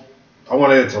old. I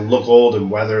wanted it to look old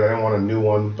and weathered. I didn't want a new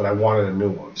one, but I wanted a new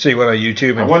one. So you went on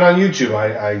YouTube? I went on YouTube.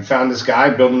 I found this guy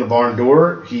building a barn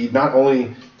door. He not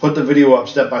only put the video up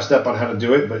step by step on how to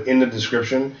do it, but in the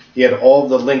description, he had all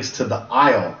the links to the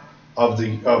aisle of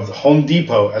the Home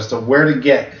Depot as to where to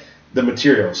get the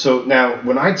material. So now,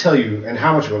 when I tell you and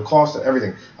how much it would cost and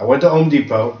everything, I went to Home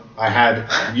Depot. I had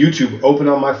YouTube open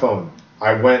on my phone.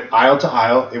 I went aisle to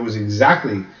aisle. It was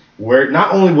exactly where,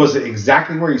 not only was it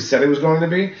exactly where he said it was going to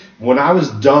be, when I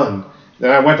was done, then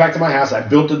I went back to my house, I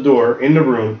built the door in the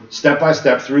room, step by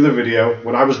step through the video.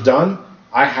 When I was done,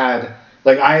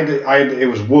 it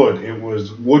was wood, it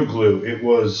was wood glue, it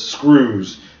was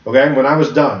screws, okay? When I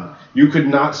was done, you could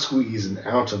not squeeze an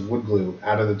ounce of wood glue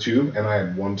out of the tube, and I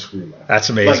had one screw left. That's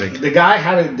amazing. The guy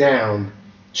had it down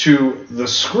to the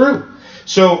screw.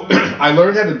 So I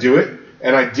learned how to do it.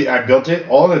 And I built it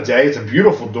all in a day. It's a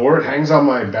beautiful door. It hangs on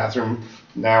my bathroom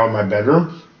now in my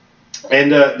bedroom.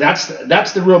 And that's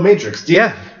the real Matrix.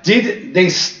 Did they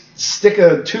stick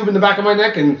a tube in the back of my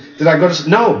neck? And did I go to...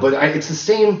 No, but it's the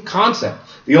same concept.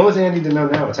 The only thing I need to know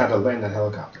now is how to land that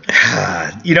helicopter.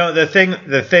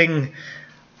 The thing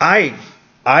I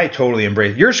totally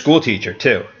embrace. You're a school teacher,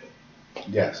 too.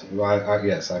 Yes.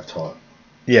 Yes, I've taught.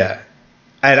 Yeah.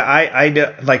 And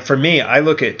I like, for me, I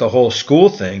look at the whole school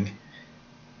thing.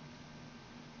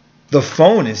 The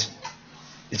phone it's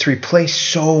replaced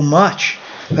so much.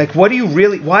 Like, what do you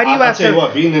really? Why do you have to? I'll tell you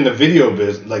what, being in the video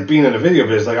biz, like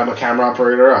I'm a camera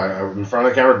operator. I'm in front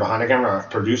of the camera, behind the camera. I've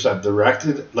produced, I've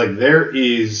directed. Like there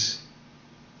is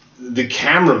the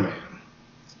cameraman,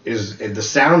 is the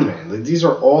sound man. Like, these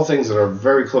are all things that are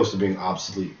very close to being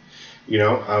obsolete. You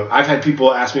know, I've had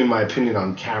people ask me my opinion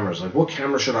on cameras. Like, what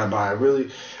camera should I buy?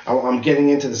 I'm getting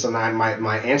into this, and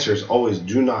my answer is always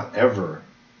do not ever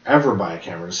buy a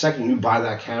camera. The second you buy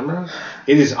that camera,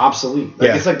 it is obsolete.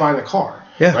 Like it's like buying a car.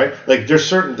 Yeah. Right? Like there's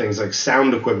certain things like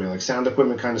sound equipment. Like sound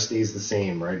equipment kind of stays the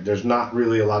same, right? There's not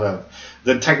really a lot of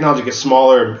the technology gets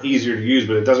smaller and easier to use,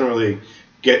 but it doesn't really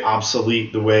get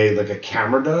obsolete the way like a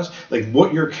camera does. Like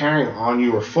what you're carrying on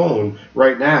your phone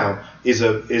right now is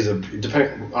a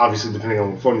depending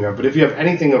on what phone you have. But if you have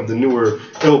anything of the newer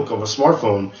ilk of a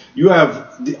smartphone, you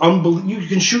have you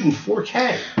can shoot in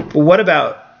 4K. But what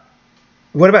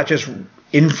about just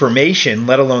information,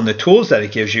 let alone the tools that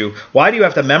it gives you? Why do you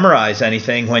have to memorize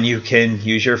anything when you can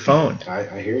use your phone?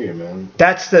 I hear you, man.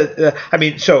 That's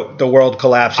so the world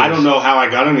collapses. I don't know how I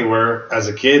got anywhere as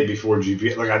a kid before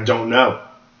GPS. Like, I don't know.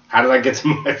 How did I get to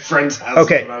my friend's house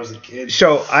when I was a kid?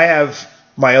 So I have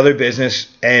my other business,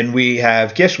 and we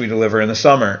have gifts we deliver in the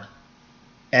summer.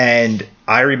 And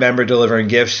I remember delivering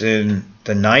gifts in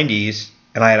the 90s,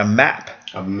 and I had a map.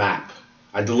 A map.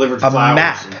 I delivered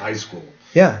flowers in high school.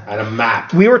 Yeah. I had a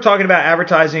map. We were talking about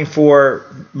advertising for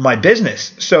my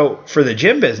business. So for the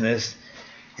gym business,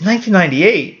 in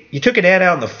 1998, you took an ad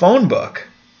out in the phone book.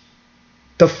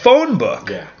 The phone book.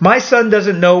 Yeah. My son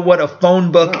doesn't know what a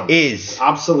phone book is.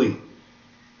 Obsolete.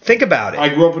 Think about it. I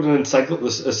grew up with a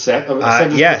set of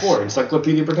before,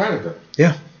 Encyclopedia Britannica.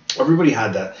 Yeah. Everybody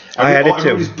had that. I had it too.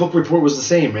 Everybody's book report was the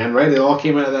same, man, right? It all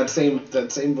came out of that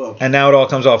same book. And now it all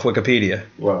comes off Wikipedia.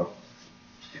 Well.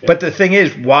 Yeah. But the thing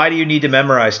is, why do you need to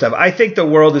memorize stuff? I think the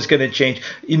world is going to change.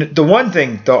 You know, the one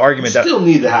thing, the argument you still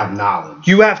need to have knowledge.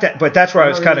 You have to, but that's where I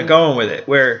was kind of going with it,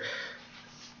 where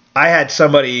I had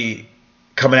somebody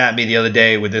coming at me the other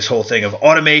day with this whole thing of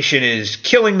automation is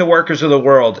killing the workers of the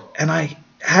world, and I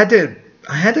had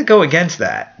to go against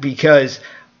that, because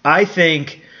I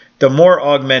think the more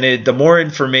augmented, the more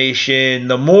information,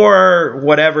 the more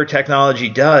whatever technology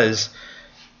does,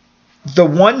 the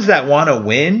ones that want to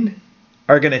win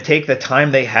are going to take the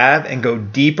time they have and go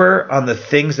deeper on the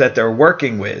things that they're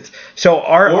working with. So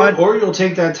or you'll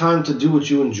take that time to do what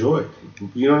you enjoy.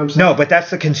 You know what I'm saying? No, but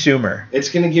that's the consumer. It's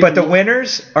going to give. But the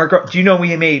winners are. Do you know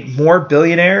we made more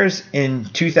billionaires in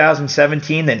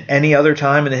 2017 than any other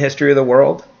time in the history of the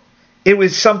world? It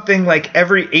was something like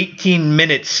every 18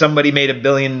 minutes somebody made $1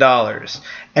 billion.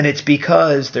 And it's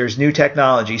because there's new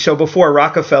technology. So before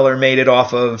Rockefeller made it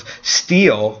off of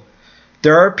steel,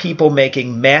 there are people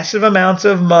making massive amounts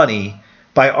of money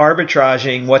by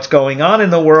arbitraging what's going on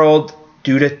in the world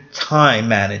due to time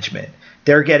management.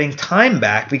 They're getting time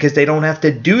back because they don't have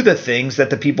to do the things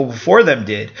that the people before them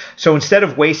did. So instead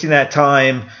of wasting that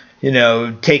time,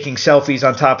 taking selfies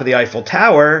on top of the Eiffel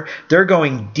Tower, they're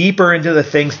going deeper into the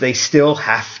things they still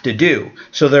have to do.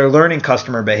 So they're learning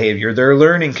customer behavior. They're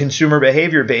learning consumer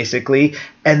behavior, basically,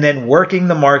 and then working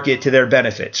the market to their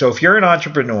benefit. So if you're an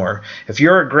entrepreneur, if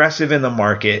you're aggressive in the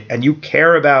market and you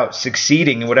care about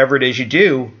succeeding in whatever it is you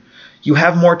do, you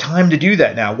have more time to do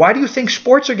that now. Why do you think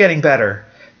sports are getting better?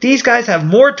 These guys have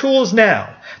more tools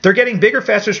now. They're getting bigger,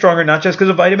 faster, stronger, not just because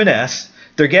of vitamin S.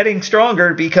 They're getting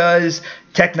stronger because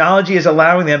technology is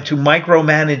allowing them to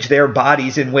micromanage their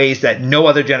bodies in ways that no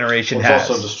other generation has. It's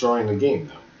also destroying the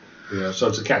game, though. So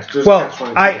it's a catch.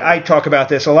 I talk about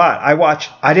this a lot.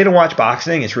 I didn't watch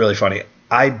boxing. It's really funny.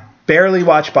 I barely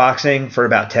watched boxing for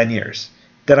about 10 years.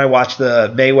 Then I watched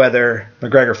the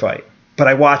Mayweather-McGregor fight. But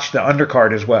I watched the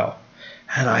undercard as well.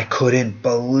 And I couldn't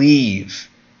believe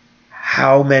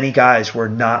how many guys were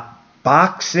not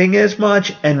boxing as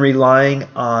much and relying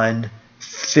on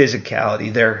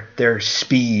physicality, their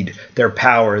speed, their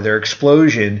power, their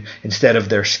explosion instead of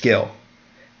their skill.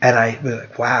 And I was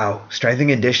like, wow, strength and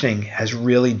conditioning has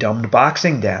really dumbed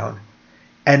boxing down.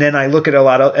 And then I look at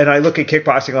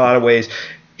kickboxing in a lot of ways.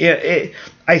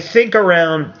 I think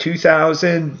around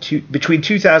between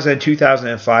 2000 and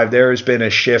 2005, there has been a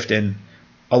shift in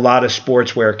a lot of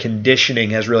sports where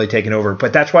conditioning has really taken over.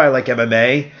 But that's why I like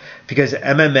MMA, because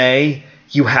MMA,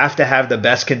 you have to have the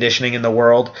best conditioning in the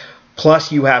world.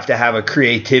 Plus, you have to have a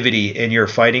creativity in your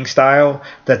fighting style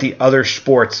that the other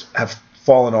sports have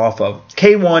fallen off of.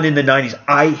 K1 in the 90s,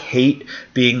 I hate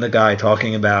being the guy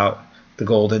talking about the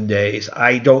golden days.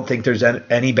 I don't think there's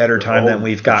any better time than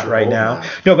we've got right now.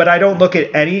 No, but I don't look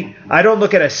at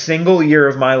a single year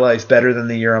of my life better than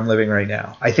the year I'm living right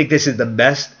now. I think this is the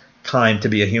best time to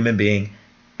be a human being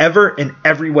ever in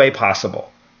every way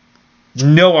possible.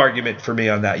 No argument for me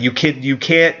on that. You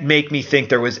can't make me think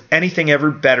there was anything ever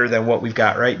better than what we've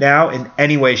got right now in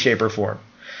any way, shape, or form.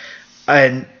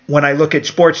 And when I look at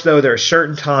sports, though, there are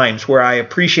certain times where I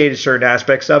appreciated certain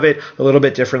aspects of it a little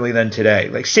bit differently than today.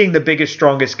 Like seeing the biggest,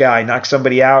 strongest guy knock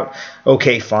somebody out,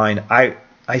 okay, fine.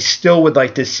 I still would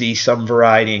like to see some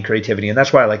variety and creativity, and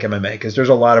that's why I like MMA, because there's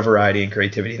a lot of variety and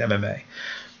creativity in MMA.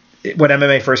 When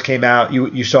MMA first came out,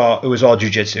 you saw it was all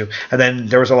jiu-jitsu, and then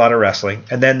there was a lot of wrestling,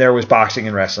 and then there was boxing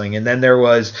and wrestling, and then there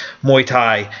was Muay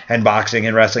Thai and boxing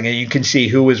and wrestling, and you can see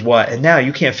who is what. And now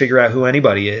you can't figure out who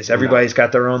anybody is. Everybody's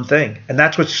got their own thing, and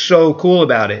that's what's so cool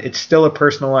about it. It's still a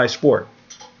personalized sport,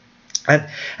 and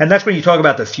that's when you talk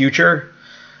about the future.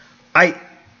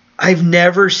 I've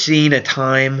never seen a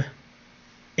time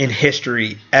in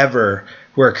history ever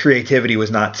where creativity was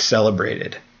not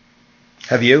celebrated.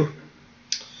 Have you?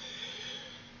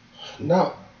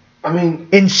 No, I mean,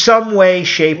 in some way,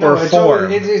 shape, or form.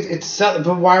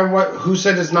 But why? What? Who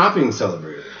said it's not being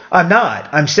celebrated? I'm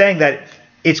not. I'm saying that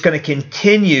it's going to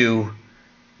continue.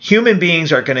 Human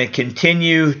beings are going to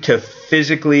continue to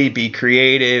physically be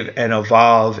creative and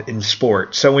evolve in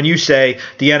sport. So when you say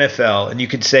the NFL, and you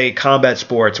could say combat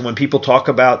sports, and when people talk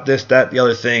about this, that, the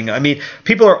other thing, I mean,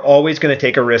 people are always going to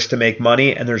take a risk to make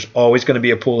money, and there's always going to be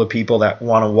a pool of people that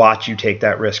want to watch you take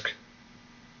that risk.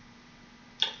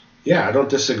 Yeah, I don't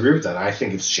disagree with that. I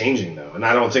think it's changing though, and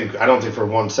I don't think for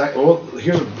 1 second. Well,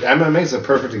 MMA is a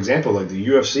perfect example. Like the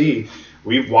UFC,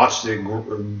 we've watched it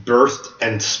birthed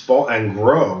and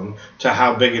grown to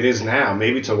how big it is now,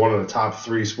 maybe to one of the top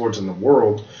 3 sports in the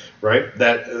world. Right?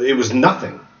 That it was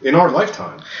nothing in our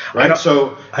lifetime. Right?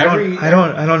 I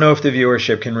don't know if the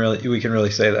viewership we can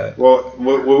really say that. Well,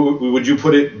 would you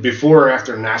put it before or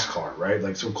after NASCAR? Right?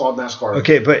 Like so-called NASCAR.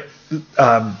 Okay, but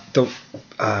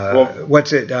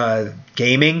what's it?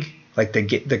 Gaming, like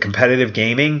the competitive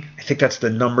gaming. I think that's the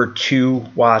number 2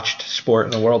 watched sport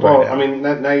in the world right now. Well, I mean,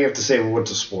 now you have to say, well,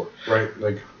 what's a sport, right?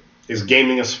 Like, is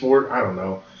gaming a sport? I don't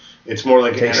know. It's more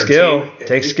like Takes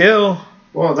skill.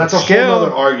 Well, that's a whole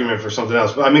other argument for something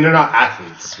else. But I mean, they're not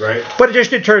athletes, right? But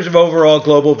just in terms of overall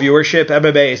global viewership,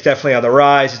 MMA is definitely on the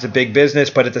rise. It's a big business,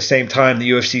 but at the same time, the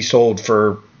UFC sold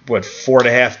for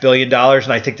 $4.5 billion,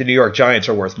 and I think the New York Giants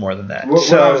are worth more than that.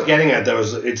 What I was getting at though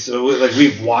is it's like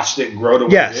we've watched it grow to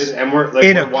what it is, and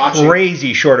we're watching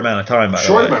crazy short amount of time.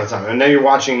 Amount of time, and now you're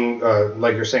watching,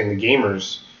 like you're saying, the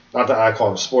gamers. Not that I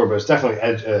call it a sport, but it's definitely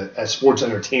a sports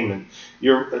entertainment.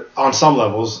 You're on some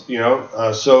levels,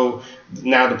 so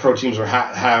now the pro teams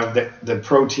have the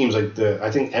pro teams like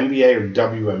I think NBA or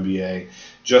WNBA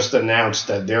just announced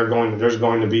that there's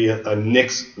going to be a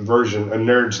Knicks version, a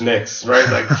Nerds Knicks, right?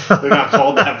 Like they're not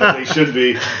called that, but they should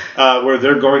be, where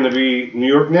they're going to be New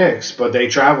York Knicks, but they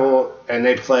travel and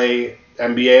they play the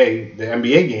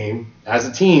NBA game as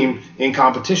a team in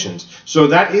competitions. So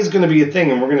that is going to be a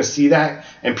thing, and we're going to see that.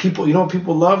 And people, what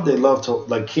people love? They love to,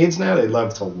 like kids now, they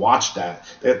love to watch that.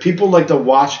 People like to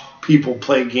watch people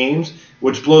play games,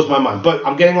 which blows my mind. But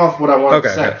I'm getting off what I wanted to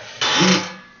say.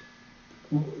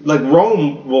 Like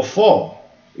Rome will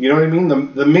fall. You know what I mean?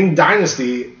 The Ming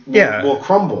Dynasty will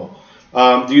crumble.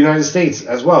 The United States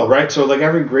as well, right? So like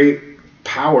every great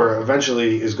power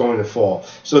eventually is going to fall.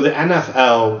 So the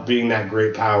NFL being that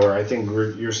great power, I think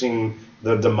you're seeing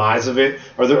the demise of it.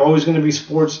 Are there always going to be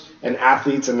sports and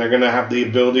athletes and they're going to have the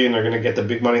ability and they're going to get the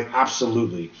big money?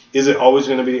 Absolutely. Is it always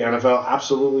going to be the NFL?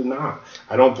 Absolutely not.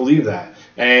 I don't believe that.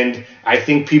 And I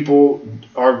think people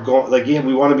are going, like, yeah,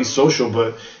 we want to be social,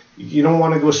 but you don't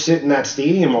want to go sit in that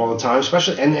stadium all the time,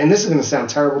 especially, and this is going to sound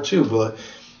terrible too, but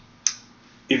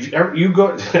if you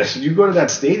go to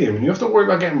that stadium and you have to worry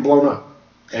about getting blown up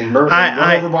and run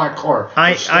over by a car.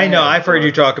 I know. I've heard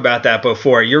you talk about that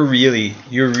before. You're really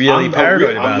paranoid about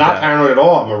that. I'm not paranoid at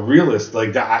all. I'm a realist.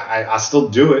 Like I still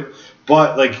do it,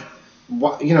 but like,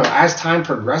 as time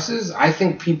progresses, I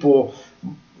think people.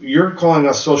 You're calling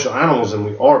us social animals, and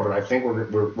we are, but I think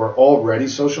we're already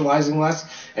socializing less,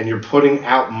 and you're putting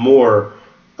out more.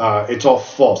 It's all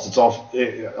false. It's all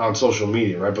on social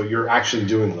media, right? But you're actually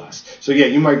doing less. So yeah,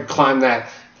 you might climb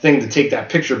that thing to take that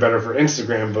picture better for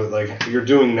Instagram, but like you're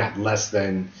doing that less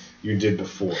than you did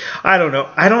before. I don't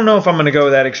know. I don't know if I'm going to go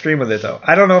that extreme with it, though.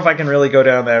 I don't know if I can really go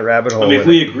down that rabbit hole. I mean, if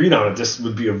we agreed on it, this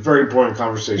would be a very boring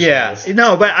conversation. Yeah.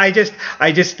 No, but I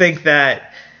just think that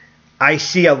I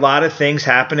see a lot of things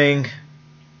happening.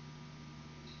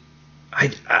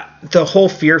 The whole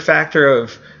fear factor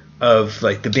of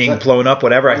like the being blown up,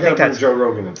 whatever. I think that's Joe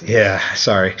Rogan into this. Yeah,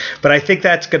 sorry, but I think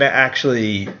that's going to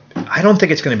actually. I don't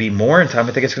think it's going to be more in time.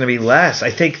 I think it's going to be less. I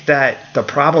think that the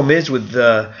problem is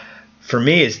for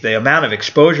me, is the amount of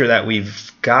exposure that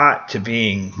we've got to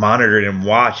being monitored and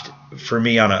watched for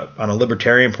me on a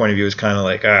libertarian point of view is kind of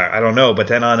like I don't know, but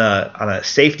then on a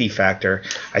safety factor,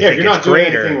 I think you're not it's doing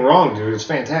greater. anything wrong, dude. It's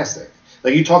fantastic.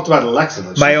 Like you talked about Alexa.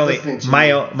 Like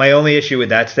my only issue with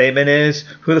that statement is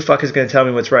who the fuck is going to tell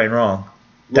me what's right and wrong?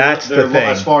 That's the thing.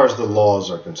 As far as the laws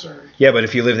are concerned. Yeah, but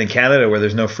if you lived in Canada where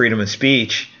there's no freedom of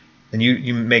speech, and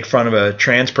you make fun of a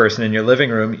trans person in your living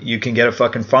room, you can get a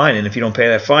fucking fine, and if you don't pay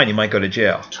that fine, you might go to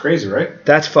jail. It's crazy, right?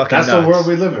 That's fucking nuts. That's the world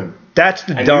we live in. That's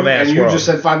the dumbass world. And you just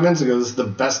said 5 minutes ago, this is the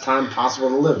best time possible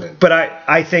to live in. But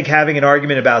I think having an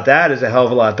argument about that is a hell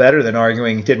of a lot better than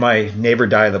arguing, did my neighbor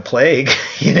die of the plague?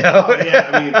 You know? Oh, yeah,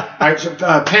 I mean,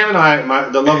 Pam and I,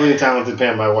 the lovely and talented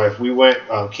Pam, my wife, we went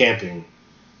camping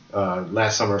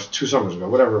last summer, 2 summers ago,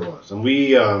 whatever it was. And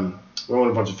we went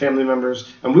with a bunch of family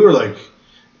members, and we were like,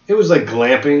 it was like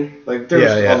glamping. Like there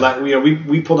was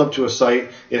we pulled up to a site,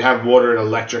 it had water and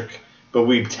electric, but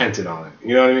we tented on it.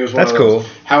 You know what I mean? It was That's cool.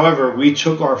 However, we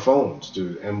took our phones,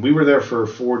 dude, and we were there for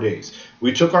 4 days.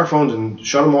 We took our phones and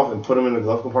shut them off and put them in the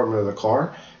glove compartment of the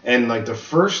car. And like the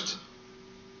first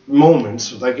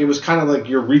moments, like it was kind of like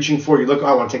you're reaching for, you look, oh,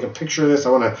 I want to take a picture of this,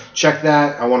 I want to check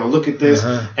that, I want to look at this.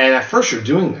 And at first you're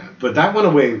doing that, but that went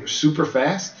away super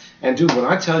fast. And dude, when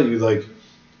I tell you, like,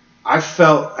 I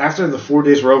felt after the 4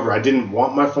 days were over, I didn't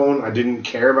want my phone. I didn't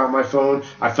care about my phone.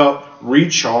 I felt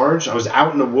recharged. I was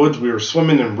out in the woods. We were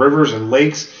swimming in rivers and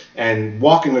lakes and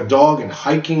walking the dog and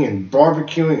hiking and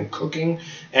barbecuing and cooking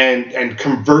and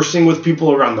conversing with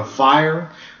people around the fire,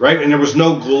 right? And there was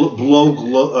no blue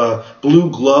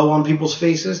glow on people's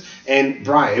faces. And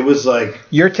Brian, it was like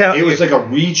it was like a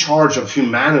recharge of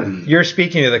humanity. You're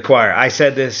speaking to the choir. I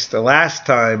said this the last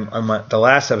time on the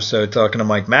last episode talking to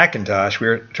Mike McIntosh. We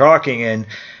were talking, and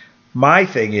my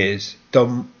thing is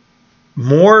the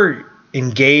more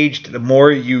engaged, the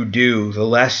more you do, the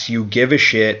less you give a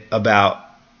shit about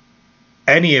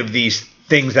any of these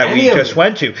things that we just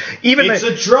went to. It's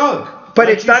a drug. But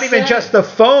it's not even just the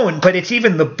phone, but it's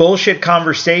even the bullshit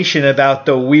conversation about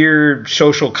the weird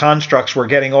social constructs we're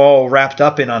getting all wrapped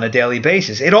up in on a daily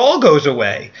basis. It all goes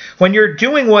away. When you're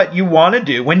doing what you want to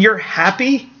do, when you're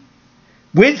happy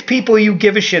with people you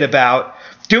give a shit about,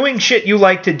 doing shit you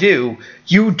like to do,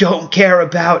 you don't care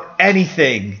about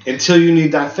anything. Until you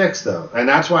need that fix, though. And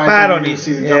that's why I don't need to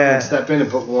see the government step in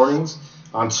and put warnings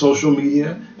on social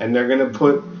media, and they're going to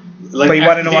put... Like, but you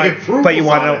want to know why? But you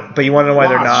want to know why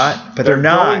they're not? But they're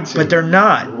not. But they're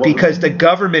not, because the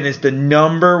government is the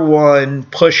number one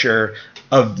pusher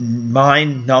of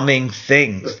mind-numbing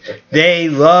things. They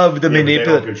love the manipulation.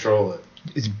 They don't control it.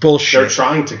 It's bullshit. They're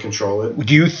trying to control it.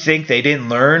 Do you think they didn't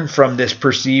learn from this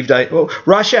perceived...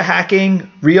 Russia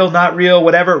hacking, real, not real,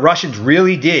 whatever. Russians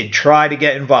really did try to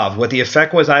get involved. What the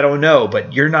effect was, I don't know.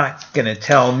 But you're not going to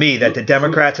tell me that the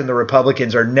Democrats and the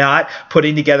Republicans are not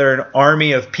putting together an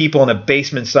army of people in a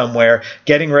basement somewhere,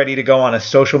 getting ready to go on a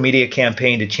social media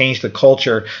campaign to change the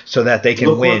culture so that they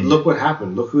can win. Look what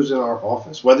happened. Look who's in our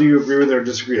office. Whether you agree with it or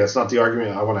disagree, that's not the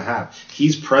argument I want to have.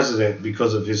 He's president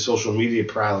because of his social media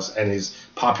prowess and his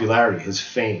popularity, his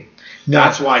fame. No.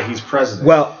 That's why he's president.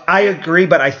 Well, I agree,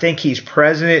 but I think he's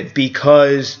president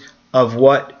because of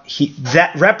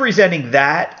representing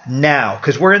that now,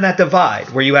 because we're in that divide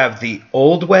where you have the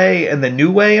old way and the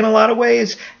new way in a lot of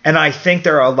ways, and I think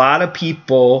there are a lot of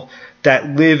people that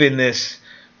live in this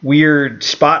weird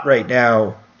spot right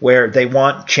now where they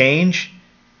want change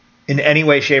in any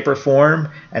way, shape, or form,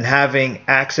 and having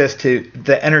access to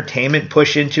the entertainment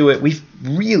push into it.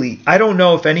 I don't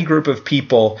know if any group of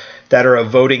people that are of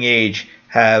voting age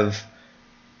have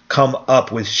come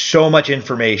up with so much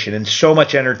information and so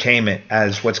much entertainment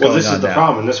as what's going on now. Well, this is the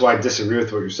problem, and this is why I disagree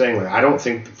with what you're saying. Like, I don't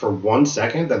think for 1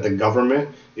 second that the government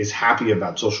is happy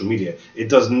about social media. It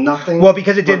does nothing. Well,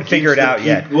 because it didn't figure it out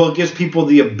yet. Well, it gives people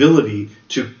the ability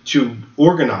to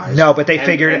organize. No, but they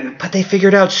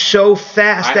figured out so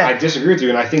fast. I disagree with you,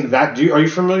 and I think that. Are you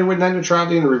familiar with net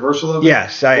neutrality and the reversal of it?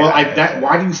 Yes.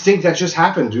 Why do you think that just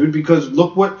happened, dude? Because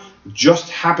look what just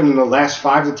happened in the last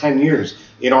 5 to 10 years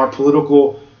in our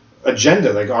political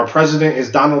agenda. Like, our president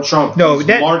is Donald Trump.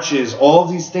 Marches, all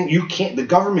these things. The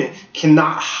government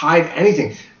cannot hide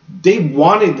anything. They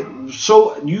wanted,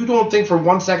 so you don't think for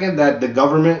 1 second that the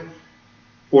government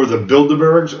or the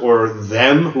Bilderbergs or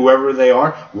them, whoever they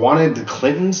are, wanted the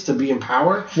Clintons to be in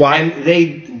power? Why?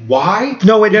 And why?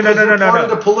 No, wait, no.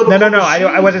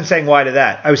 I wasn't saying why to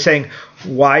that. I was saying,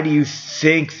 why do you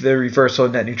think the reversal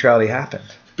of net neutrality happened?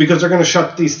 Because they're going to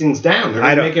shut these things down. They're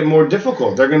going to make it more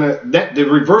difficult. They're going to the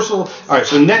reversal. All right,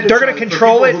 so net. They're going to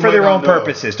control it for their own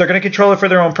purposes. They're going to control it for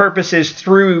their own purposes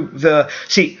through the.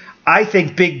 See, I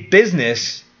think big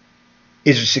business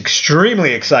is just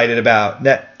extremely excited about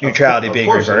net neutrality being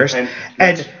reversed.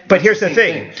 But here's the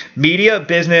thing. Media,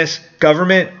 business,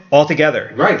 government, all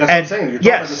together. Right, that's what I'm saying. You're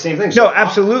talking about the same thing. No,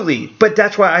 absolutely. But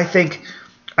that's why I think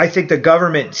the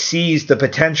government sees the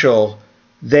potential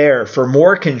there for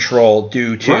more control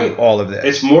due to all of this.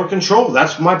 It's more control.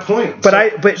 That's my point.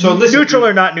 But so listen, neutral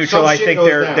or not neutral, I think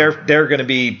they're going to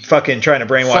be fucking trying to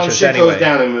brainwash us anyway. Some shit goes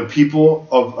down, and the people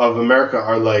of America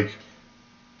are like,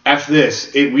 F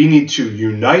this. We need to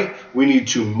unite. We need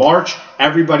to march.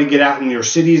 Everybody get out in your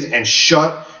cities and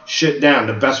shut shit down.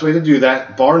 The best way to do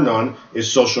that, bar none,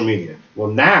 is social media. Well,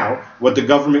 now what the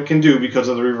government can do because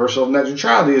of the reversal of net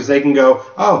neutrality is they can go,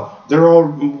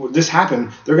 this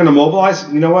happened. They're going to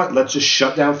mobilize. You know what? Let's just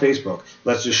shut down Facebook.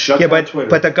 Let's just shut down Twitter.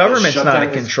 But the government's not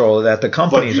in control of that. The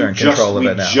companies are in control of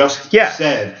it now. We just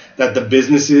said that the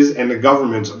businesses and the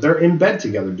governments, they're in bed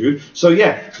together, dude. So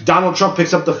yeah, Donald Trump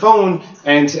picks up the phone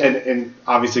and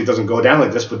obviously it doesn't go down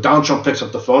like this, but Donald Trump picks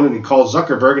up the phone and he calls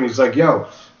Zuckerberg and he's like, yo,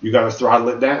 you got to throttle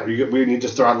it down. We need to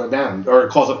throttle it down. Or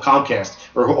it calls up Comcast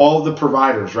or all the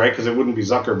providers, right? Because it wouldn't be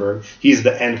Zuckerberg. He's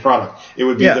the end product. It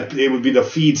would be the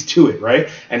feeds to it, right?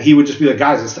 And he would just be like,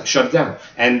 guys, shut it down.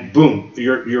 And boom,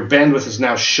 your bandwidth is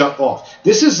now shut off.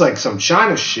 This is like some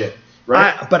China shit,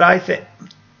 right? But I think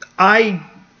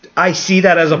I see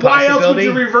that as a possibility. Why else would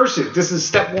you reverse it? This is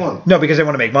step one. No, because they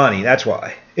want to make money. That's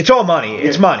why. It's all money.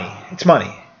 It's money. It's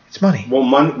money. It's money. Well,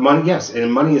 money, yes,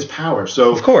 and money is power.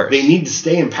 So of course they need to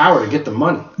stay in power to get the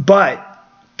money. But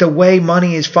the way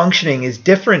money is functioning is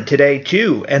different today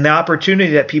too, and the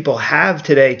opportunity that people have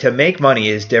today to make money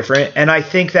is different. And I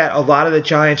think that a lot of the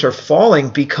giants are falling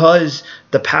because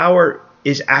the power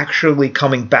is actually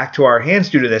coming back to our hands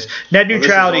due to this. Net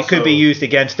neutrality could be used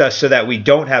against us so that we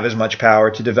don't have as much power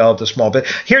to develop the small bit.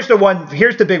 Here's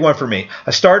the big one for me: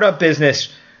 a startup business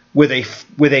with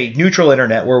a neutral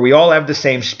internet where we all have the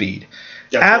same speed.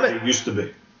 That's what it used to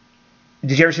be.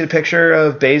 Did you ever see the picture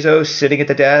of Bezos sitting at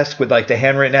the desk with like the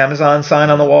handwritten Amazon sign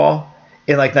on the wall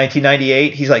in like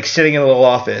 1998? He's like sitting in a little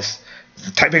office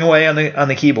typing away on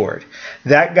the keyboard.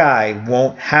 That guy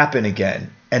won't happen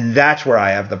again. And that's where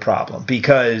I have the problem,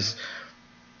 because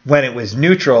when it was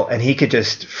neutral and he could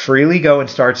just freely go and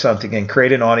start something and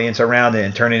create an audience around it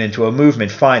and turn it into a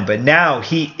movement, fine. But now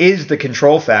he is the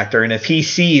control factor. And if he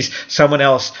sees someone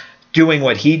else doing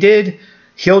what he did,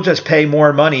 he'll just pay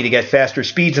more money to get faster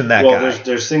speeds than that guy. Well,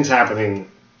 there's things happening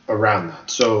around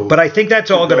that. So, but I think that's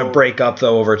all going to break up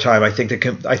though over time. I think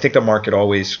the market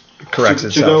always corrects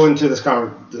itself. To go into this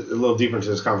a little deeper into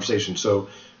this conversation. So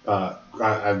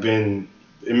I've been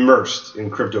immersed in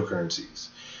cryptocurrencies.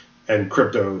 And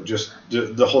crypto, just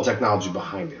the whole technology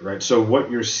behind it, right? So what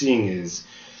you're seeing is,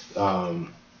 these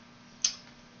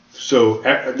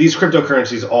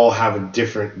cryptocurrencies all have a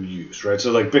different use, right?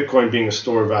 So like Bitcoin being a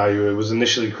store of value, it was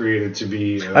initially created to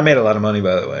be. I made a lot of money,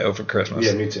 by the way, over Christmas.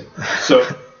 Yeah, me too.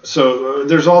 So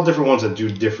there's all different ones that do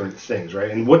different things,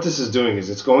 right? And what this is doing is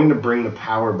it's going to bring the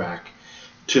power back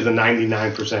to the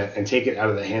 99% and take it out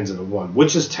of the hands of the one,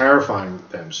 which is terrifying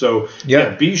them. So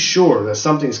be sure that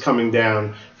something's coming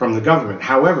down from the government.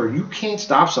 However, you can't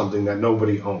stop something that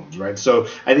nobody owns, right? So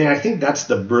I think that's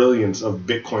the brilliance of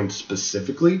Bitcoin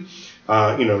specifically.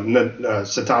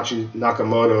 Satoshi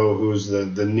Nakamoto, who's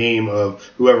the name of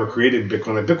whoever created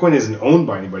Bitcoin. Like, Bitcoin isn't owned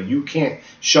by anybody. You can't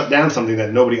shut down something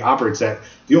that nobody operates at.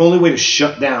 The only way to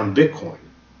shut down Bitcoin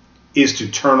is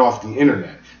to turn off the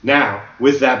internet. Now,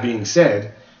 with that being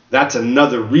said, that's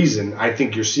another reason I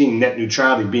think you're seeing net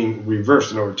neutrality being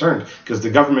reversed and overturned, because the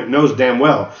government knows damn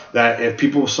well that if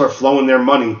people start flowing their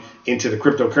money into the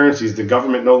cryptocurrencies, the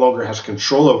government no longer has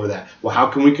control over that. Well, how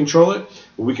can we control it?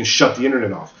 Well, we can shut the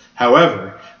internet off.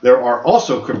 However, there are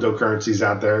also cryptocurrencies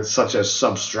out there such as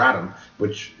Substratum,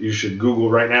 which you should Google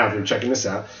right now if you're checking this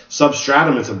out.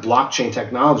 Substratum is a blockchain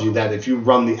technology that if you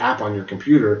run the app on your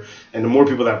computer, and the more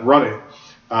people that run it,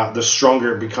 the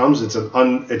stronger it becomes. It's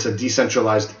a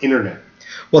decentralized internet.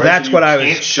 Well, right? that's so what I was.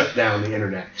 You can't shut down the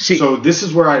internet. So this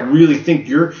is where I really think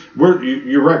you're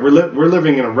right. We're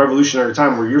living in a revolutionary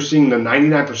time where you're seeing the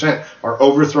 99% are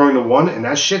overthrowing the one, and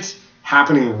that shit's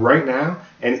happening right now.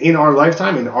 And in our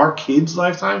lifetime, in our kids'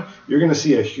 lifetime, you're going to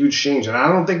see a huge change. And I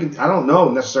don't know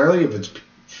necessarily if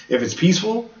it's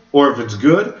peaceful or if it's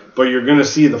good, but you're going to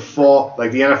see the fall,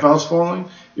 like the NFL's falling.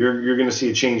 You're going to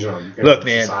see a change in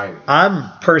society.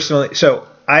 I'm personally, so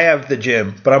I have the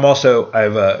gym, but I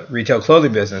have a retail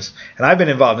clothing business, and I've been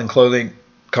involved in clothing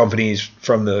companies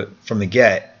from the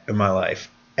get in my life,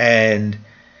 and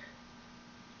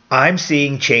I'm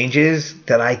seeing changes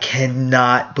that I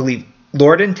cannot believe.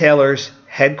 Lord & Taylor's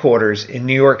headquarters in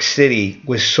New York City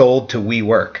was sold to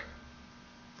WeWork.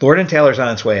 Lord & Taylor's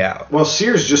on its way out. Well,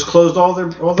 Sears just closed all their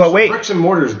bricks and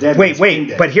mortar's dead.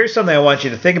 Wait. But here's something I want you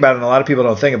to think about, and a lot of people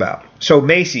don't think about. So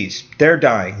Macy's, they're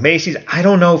dying. Macy's, I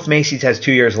don't know if Macy's has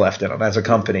 2 years left in them as a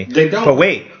company. They don't. But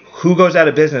wait, who goes out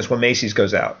of business when Macy's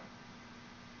goes out?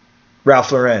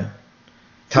 Ralph Lauren.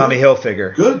 Tommy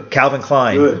Hilfiger. Good. Calvin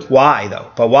Klein. Good. Why,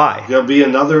 though? But why? There'll be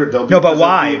another. No, but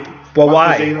why? Well,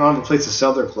 why? They don't have a place to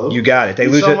sell their clothes. You got it. They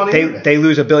lose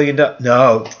 $1 billion.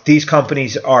 No, these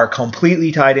companies are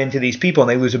completely tied into these people, and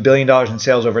they lose $1 billion in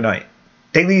sales overnight.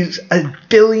 They lose $1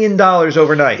 billion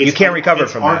overnight. You can't recover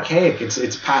from that. It's archaic.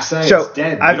 It's passé. So it's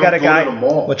dead. I've got a guy.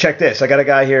 Well, check this. I got a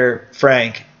guy here,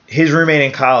 Frank. His roommate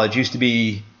in college used to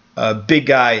be a big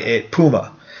guy at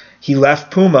Puma. He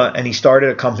left Puma and he started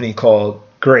a company called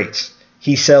Greats.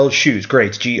 He sells shoes.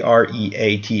 Greats,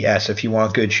 Greats. If you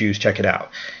want good shoes, check it out.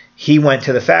 He went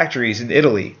to the factories in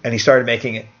Italy and he started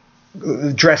making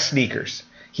dress sneakers.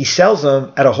 He sells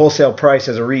them at a wholesale price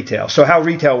as a retail. So how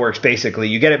retail works, basically,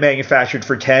 you get it manufactured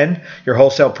for 10, your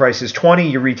wholesale price is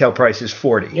 20, your retail price is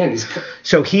 40. Yeah,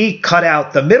 so he cut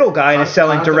out the middle guy and is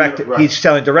selling direct. He's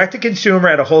selling direct to consumer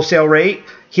at a wholesale rate.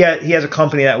 He has a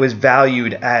company that was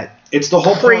valued at it's the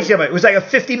whole crazy amount. It was like a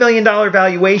 $50 million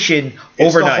valuation overnight.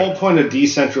 It's the whole point of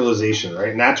decentralization,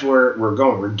 right? And that's where we're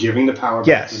going. We're giving the power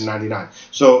back to 99.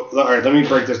 So, all right, let me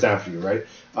break this down for you, right?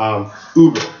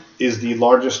 Uber is the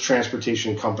largest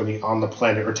transportation company on the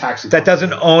planet, or taxi company. That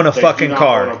doesn't own a fucking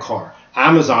car. Own a car.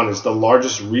 Amazon is the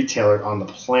largest retailer on the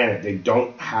planet. They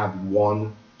don't have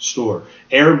one store.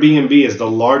 Airbnb is the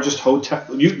largest hotel.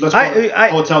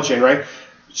 Hotel chain, right?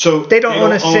 So they don't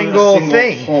own a single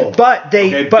thing. Home. But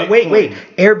wait.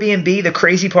 Airbnb, the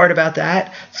crazy part about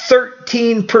that,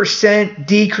 13%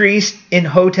 decrease in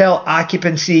hotel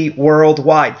occupancy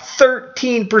worldwide.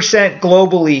 13%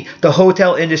 globally, the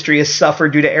hotel industry has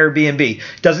suffered due to Airbnb.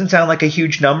 Doesn't sound like a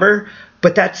huge number,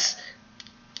 but that's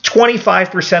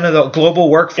 25% of the global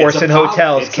workforce in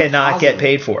hotels cannot get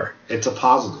paid for. It's a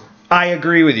positive. I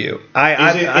agree with you.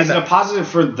 Is it a positive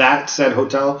for that said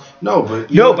hotel? No,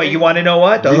 but you want to know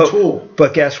what?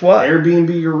 But guess what?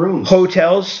 Airbnb your rooms.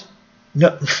 Hotels,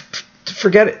 no,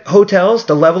 forget it. Hotels,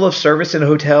 the level of service in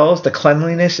hotels, the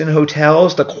cleanliness in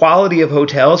hotels, the quality of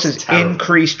hotels has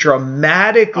increased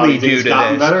dramatically due to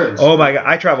this. Better? Oh my God,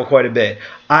 I travel quite a bit.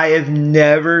 I have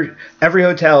never, every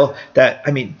hotel that,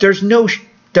 I mean,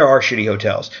 there are shitty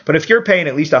hotels, but if you're paying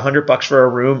at least $100 for a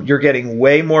room, you're getting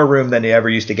way more room than you ever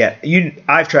used to get.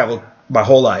 I've traveled my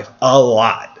whole life, a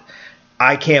lot.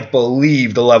 I can't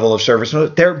believe the level of service.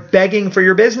 They're begging for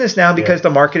your business now because the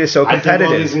market is so competitive. I think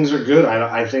all these things are good.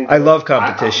 I love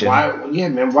competition. I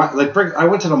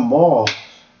went to the mall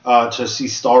to see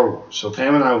Star Wars. So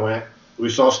Pam and I went. We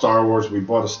saw Star Wars. We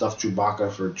bought a stuffed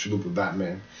Chewbacca for Chalupa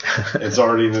Batman. It's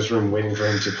already in this room waiting for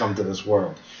him to come to this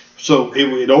world. So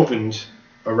it opened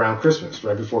around Christmas,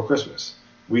 right before Christmas.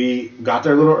 We got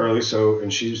there a little early,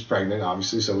 and she was pregnant,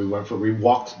 obviously, so we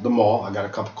walked the mall. I got a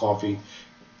cup of coffee.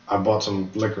 I bought some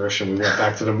licorice, and we went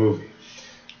back to the movie.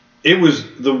 It was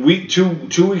the week,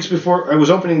 two weeks before, it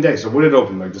was opening day, so when did it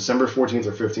open, like December 14th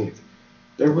or 15th?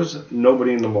 There was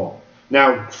nobody in the mall.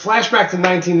 Now, flashback to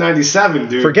 1997,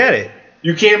 dude. Forget it.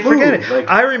 You can't move. Forget it.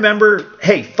 I remember,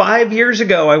 5 years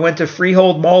ago, I went to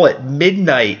Freehold Mall at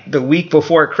midnight the week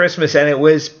before Christmas, and it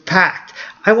was packed.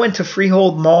 I went to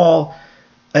Freehold Mall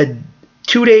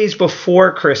 2 days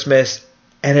before Christmas,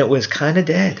 and it was kind of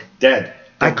dead. Dead.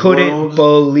 I couldn't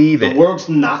believe it. The world's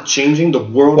not changing. The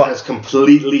world has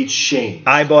completely changed.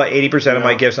 I bought 80% of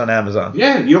my gifts on Amazon.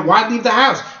 Yeah, why leave the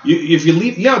house? If you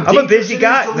leave, I'm a busy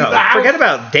guy. No, forget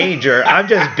about danger. I'm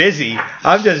just busy.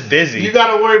 You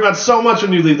got to worry about so much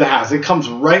when you leave the house. It comes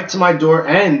right to my door,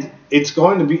 and it's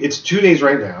 2 days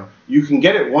right now. You can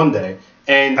get it one day.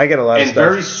 And I get a lot of stuff.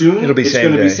 And very soon, it's going to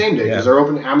be same day because they're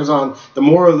opening Amazon. The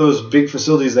more of those big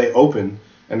facilities they open,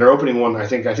 and they're opening one, I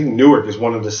think Newark is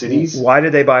one of the cities. Why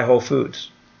did they buy Whole Foods?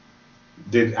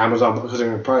 Did Amazon, because they're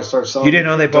going to probably start selling. You didn't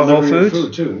know they bought Whole Foods?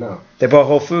 Food too, no. They bought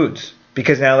Whole Foods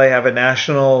because now they have a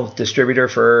national distributor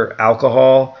for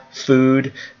alcohol,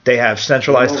 food. They have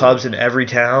centralized hubs in every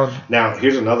town. Now,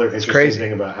 here's another interesting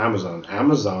thing about Amazon.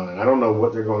 Amazon, and I don't know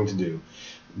what they're going to do,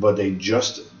 but they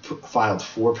just filed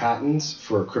 4 patents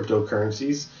for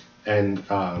cryptocurrencies and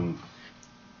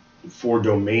 4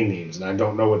 domain names, and I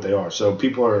don't know what they are. So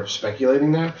people are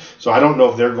speculating now. So I don't know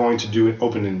if they're going to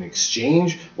open an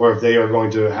exchange or if they are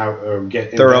going to have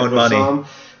get their own money.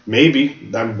 Maybe.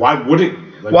 Then why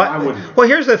wouldn't? Why wouldn't? Well,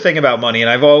 here's the thing about money, and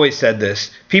I've always said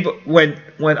this. People, when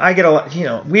I get a lot,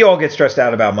 we all get stressed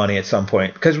out about money at some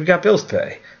point because we got bills to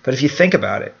pay. But if you think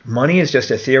about it, money is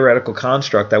just a theoretical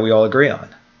construct that we all agree on.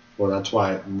 Well, that's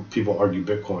why people argue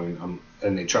Bitcoin.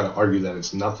 and they try to argue that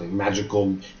it's nothing,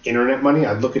 magical internet money,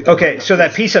 I'd look at Okay, so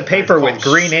that piece of paper with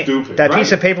green ink,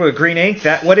 piece of paper with green ink,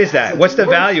 what is that? What's the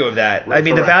value of that? I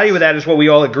mean, the value of that is what we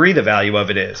all agree the value of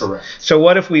it is. Correct. So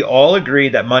what if we all agree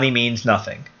that money means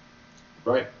nothing?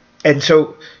 Right. And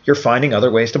so you're finding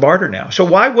other ways to barter now. So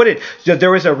why would it? So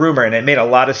there was a rumor, and it made a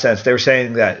lot of sense. They were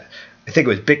saying that, I think it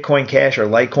was Bitcoin Cash or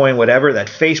Litecoin, whatever, that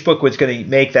Facebook was going to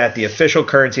make that the official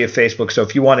currency of Facebook. So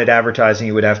if you wanted advertising,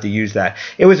 you would have to use that.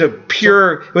 It was a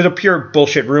pure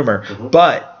bullshit rumor,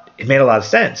 but it made a lot of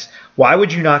sense. Why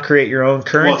would you not create your own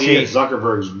currency? Well,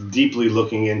 Zuckerberg's deeply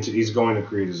looking into. He's going to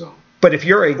create his own. But if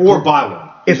you're or buy one,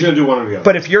 he's going to do one or the other.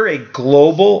 But if you're a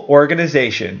global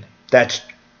organization that's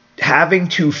having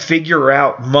to figure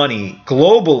out money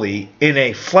globally in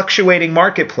a fluctuating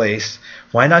marketplace,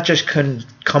 why not just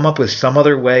come up with some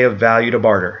other way of value to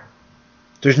barter?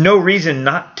 There's no reason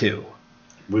not to.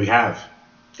 We have,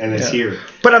 and it's here.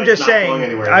 But I'm just saying, going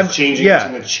anywhere. It's changing. Yeah.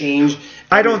 It's going to change.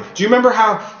 I don't. Do you remember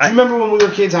when we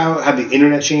were kids how the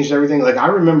internet changed everything? Like, I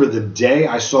remember the day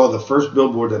I saw the first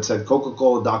billboard that said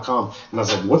Coca-Cola.com, and I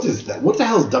was like, "What is that? What the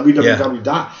hell is www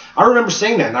dot?" I remember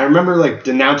saying that, and I remember like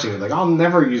denouncing it. Like, I'll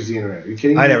never use the internet. Are you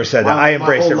kidding me? I never said that. I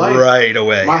embraced it right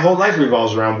away. My whole life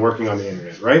revolves around working on the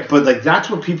internet, right? But like, that's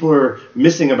what people are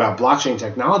missing about blockchain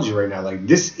technology right now. Like,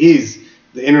 this is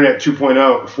the internet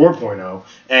 2.0, 4.0,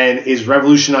 and is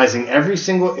revolutionizing every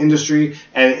single industry,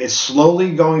 and it's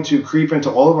slowly going to creep into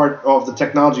all of the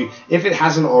technology. If it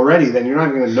hasn't already, then you're not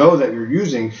even going to know that you're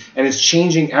using, and it's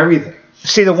changing everything.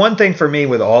 See, the one thing for me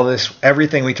with all this,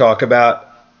 everything we talk about,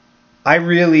 I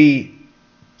really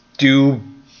do.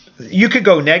 You could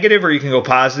go negative or you can go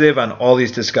positive on all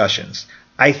these discussions.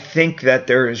 I think that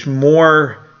there is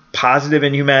more positive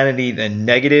in humanity than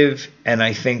negative, and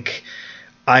I think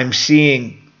I'm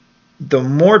seeing the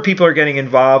more people are getting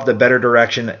involved, the better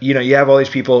direction. You know, you have all these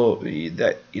people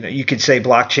that, you know, you could say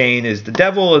blockchain is the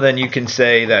devil, and then you can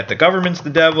say that the government's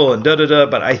the devil and da-da-da.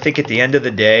 But I think at the end of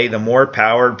the day, the more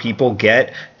power people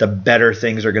get, the better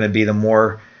things are going to be, the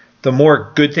more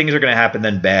good things are going to happen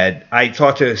than bad. I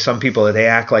talk to some people that they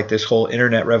act like this whole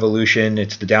internet revolution,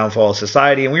 it's the downfall of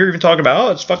society. And we were even talking about,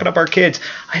 oh, it's fucking up our kids.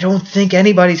 I don't think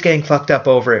anybody's getting fucked up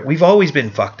over it. We've always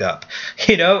been fucked up,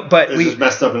 you know, but it's just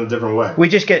messed up in a different way. We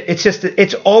just get,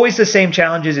 it's always the same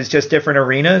challenges. It's just different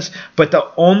arenas. But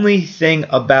the only thing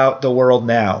about the world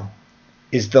now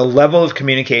is the level of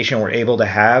communication we're able to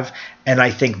have. And I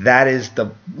think that is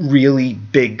the really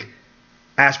big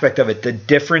aspect of it. The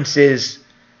differences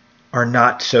are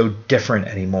not so different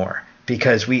anymore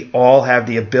because we all have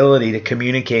the ability to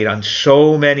communicate on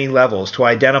so many levels, to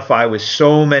identify with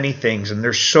so many things, and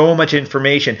there's so much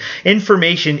information.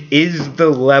 Information is the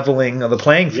leveling of the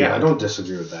playing field. Yeah, I don't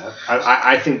disagree with that.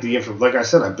 I think like I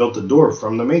said, I built the door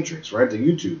from the Matrix, right, to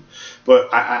YouTube.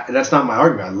 But that's not my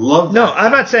argument. I love that. No,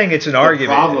 I'm not saying it's an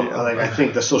argument. Problem, like, I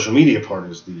think the social media part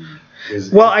is the...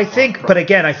 I think, but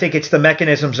again, I think it's the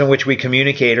mechanisms in which we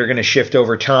communicate are going to shift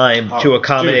over time to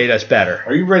accommodate us better.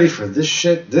 Are you ready for this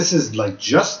shit? This is like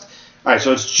all right,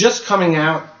 so it's just coming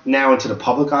out now into the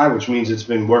public eye, which means it's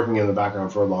been working in the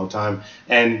background for a long time.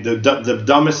 And the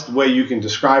dumbest way you can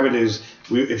describe it is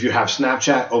if you have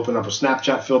Snapchat, open up a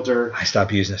Snapchat filter. I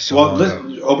stopped using this long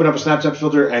ago. Open up a Snapchat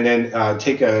filter and then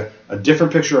take a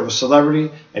different picture of a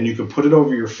celebrity, and you can put it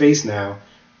over your face now.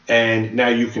 And now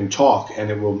you can talk, and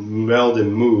it will meld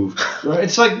and move.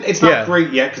 It's like, it's not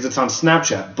great yet because it's on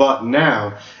Snapchat, but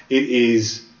now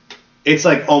it's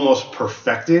like almost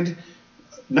perfected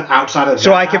outside of that.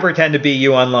 So I can pretend to be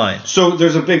you online. So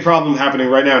there's a big problem happening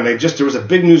right now, and there was a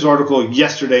big news article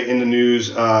yesterday in the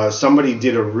news. Somebody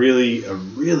did a really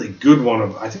good one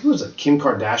of, I think it was a Kim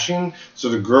Kardashian. So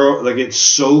the girl, like, it's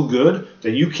so good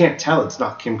that you can't tell it's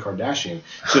not Kim Kardashian.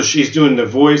 So she's doing the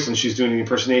voice and she's doing the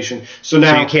impersonation. So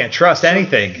now you can't trust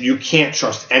anything. You can't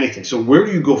trust anything. So where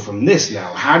do you go from this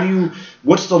now?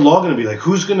 What's the law going to be like?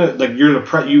 Who's going to, like,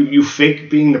 you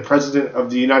fake being the president of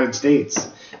the United States.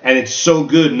 And it's so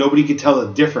good, nobody could tell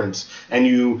the difference. And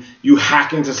you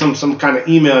hack into some kind of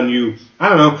email, and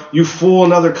you fool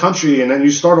another country, and then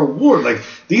you start a war. Like,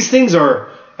 these things are,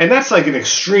 and that's like an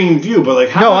extreme view, but like,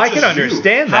 how about I can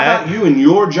understand that. How about you and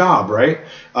your job, right?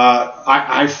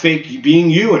 I fake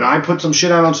being you, and I put some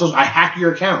shit out on social. I hack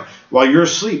your account while you're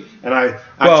asleep, and I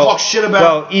talk shit about.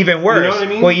 Well, even worse. You know what I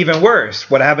mean? Well, even worse.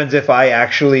 What happens if I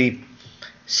actually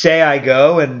say I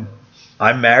go and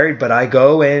I'm married, but I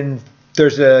go and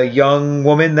there's a young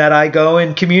woman that I go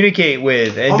and communicate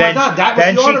with, and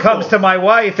then she comes to my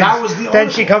wife,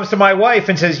 and she comes to my wife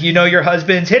and says, "You know, your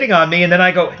husband's hitting on me," and then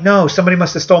I go, "No, somebody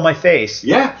must have stole my face."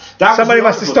 Yeah, somebody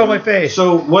must have stole my face.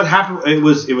 So what happened? It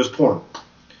was porn.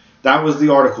 That was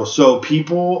the article. So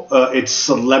people, it's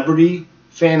celebrity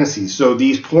fantasies. So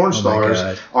these porn my stars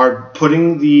God. are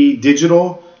putting the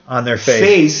digital On their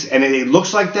face. and it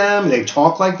looks like them, they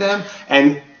talk like them,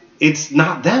 and it's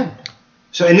not them.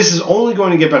 So, and this is only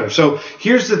going to get better. So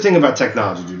here's the thing about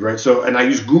technology, dude, right? So, and I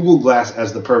use Google Glass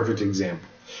as the perfect example.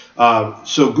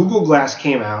 So Google Glass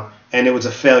came out, and it was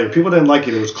a failure. People didn't like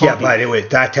it. It was clunky. Yeah, but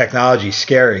that technology's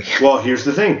scary. Well, here's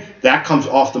the thing. That comes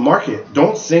off the market.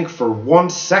 Don't think for 1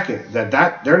 second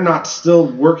that they're not still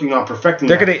working on perfecting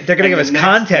They're that. gonna give us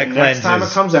contact lenses. Next time it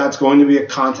comes out, it's going to be a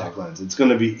contact lens. It's going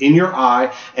to be in your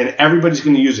eye, and everybody's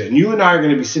going to use it. And you and I are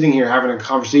going to be sitting here having a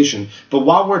conversation. But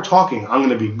while we're talking, I'm going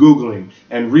to be Googling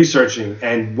and researching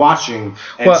and watching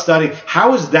and studying.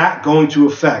 How is that going to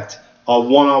affect a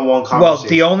one-on-one conversation? Well,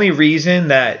 the only reason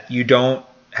that you don't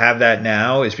have that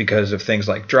now is because of things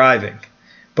like driving.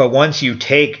 But once you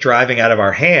take driving out of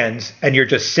our hands and you're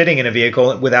just sitting in a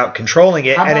vehicle without controlling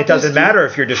it, and it doesn't matter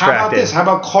if you're distracted. How about this? How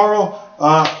about Carl?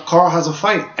 Carl has a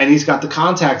fight and he's got the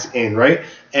contacts in, right?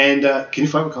 And can you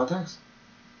fight with contacts?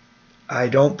 I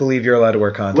don't believe you're allowed to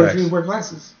wear contacts. What if you wear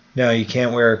glasses? No, you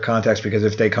can't wear contacts because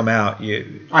if they come out,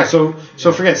 you. All right, so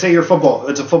forget. Say you're football.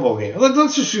 It's a football game.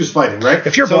 Let's just use fighting, right?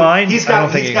 If you're blind, he's I don't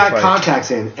think he's got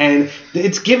contacts in, and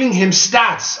it's giving him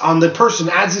stats on the person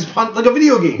as he's like a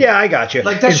video game. Yeah, I got you.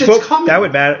 Like that shit's coming. That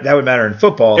would matter. That would matter in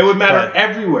football. It would matter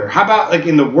everywhere. How about like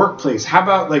in the workplace? How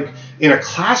about like in a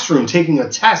classroom taking a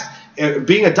test?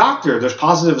 Being a doctor, there's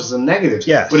positives and negatives.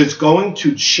 Yes. But it's going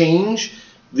to change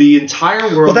the entire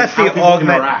world. Well, that's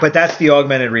that's the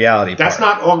augmented reality. That's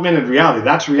not augmented reality.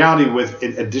 That's reality with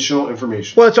additional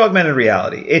information. Well, it's augmented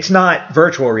reality. It's not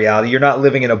virtual reality. You're not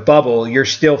living in a bubble. You're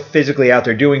still physically out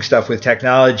there doing stuff with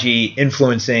technology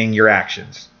influencing your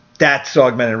actions. That's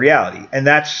augmented reality, and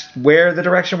that's where the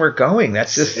direction we're going.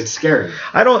 That's just it's scary.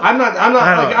 I'm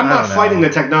not fighting the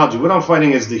technology. What I'm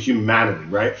fighting is the humanity,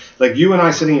 right? Like you and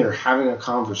I sitting here having a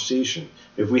conversation.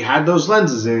 If we had those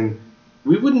lenses in,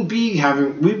 we wouldn't be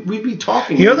having. We'd be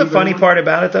talking. You know the funny part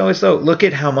about it though is look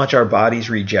at how much our bodies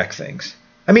reject things.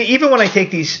 I mean, even when I take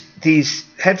these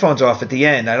headphones off at the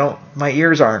end, my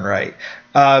ears aren't right.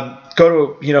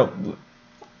 Go to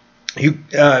you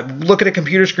look at a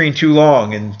computer screen too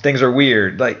long and things are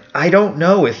weird. Like I don't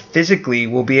know if physically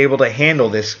we'll be able to handle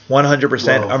this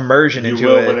 100% immersion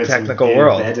into a technical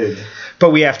world. But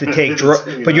we have to take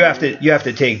but you have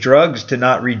to take drugs to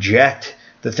not reject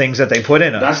the things that they put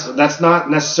in us. That's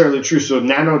not necessarily true. So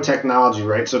nanotechnology,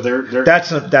 right? So they're that's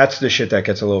the shit that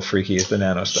gets a little freaky is the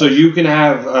nano stuff. So you can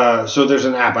have so there's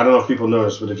an app. I don't know if people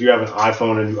notice, but if you have an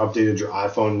iPhone and you updated your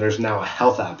iPhone, there's now a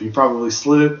health app. You probably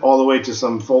slid it all the way to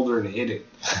some folder and hid it,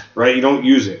 right? You don't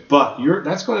use it, but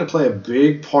that's going to play a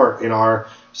big part in our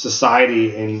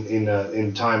society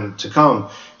in time to come.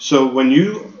 So when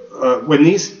you're going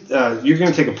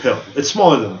to take a pill. It's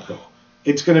smaller than a pill.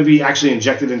 It's going to be actually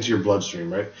injected into your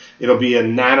bloodstream, right? It'll be a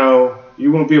nano.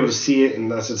 You won't be able to see it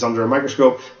unless it's under a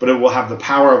microscope, but it will have the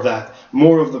power of that,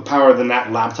 more of the power than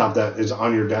that laptop that is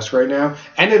on your desk right now.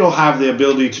 And it'll have the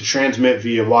ability to transmit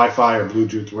via Wi-Fi or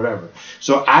Bluetooth or whatever.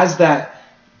 So as that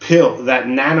pill, that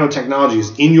nanotechnology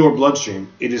is in your bloodstream,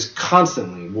 it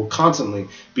will constantly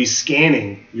be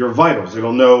scanning your vitals.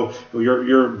 It'll know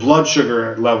your blood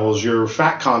sugar levels, your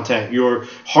fat content, your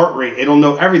heart rate. It'll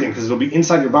know everything because it'll be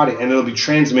inside your body and it'll be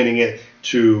transmitting it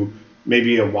to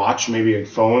maybe a watch, maybe a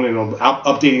phone, and it'll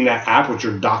updating that app, which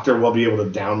your doctor will be able to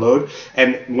download.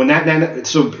 And when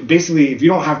so basically, if you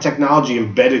don't have technology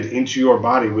embedded into your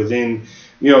body within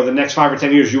the next 5 or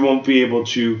 10 years, you won't be able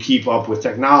to keep up with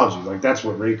technology. Like that's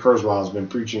what Ray Kurzweil has been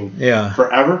preaching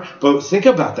forever. But think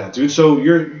about that, dude. So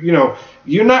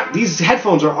you're not. These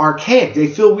headphones are archaic. They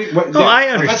feel weird. No, I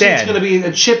understand. It's going to be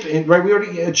a chip, right? We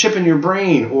already a chip in your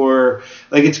brain, or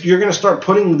like you're going to start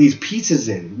putting these pieces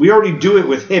in. We already do it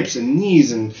with hips and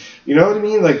knees, and you know what I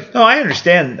mean. Like, no, I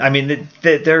understand. I mean,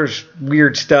 there's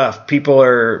weird stuff. People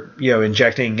are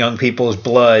injecting young people's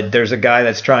blood. There's a guy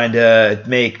that's trying to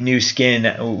make new skin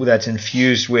that's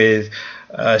infused with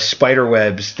spider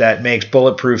webs that makes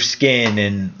bulletproof skin,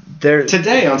 and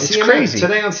today on it's CNN, crazy.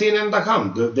 Today on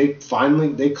CNN.com, they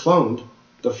cloned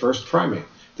the first primate.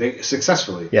 They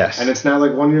successfully. Yes. And it's now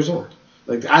like 1 year old.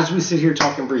 Like as we sit here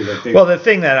talk and breathe. Well, the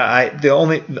thing that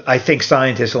I think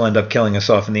scientists will end up killing us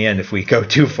off in the end if we go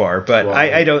too far. But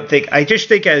I don't think. I just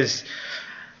think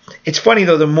it's funny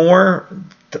though. The more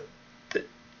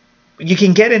you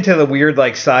can get into the weird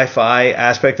like sci-fi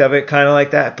aspect of it, kind of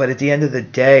like that. But at the end of the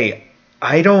day,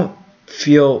 I don't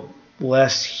feel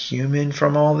less human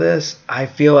from all this. I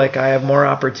feel like I have more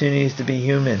opportunities to be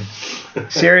human.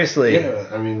 Seriously. Yeah,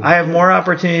 I mean, I have more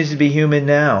opportunities to be human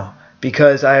now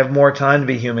because I have more time to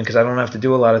be human because I don't have to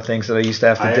do a lot of things that I used to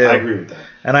have to do. I agree with that.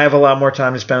 And I have a lot more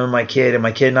time to spend with my kid, and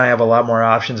my kid and I have a lot more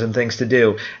options and things to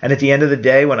do. And at the end of the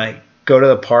day, when I go to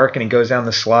the park and he goes down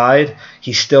the slide,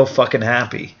 he's still fucking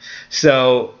happy.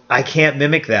 So I can't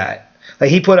mimic that.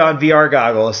 Like, he put on VR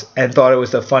goggles and thought it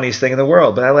was the funniest thing in the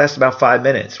world, but that lasted about 5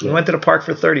 minutes. We went to the park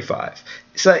for 35.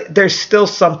 So there's still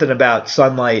something about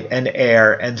sunlight and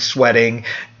air and sweating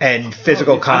and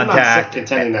physical contact. I'm not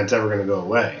contending that's ever going to go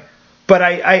away. But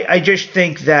I just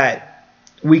think that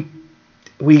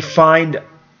we find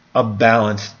a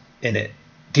balance in it.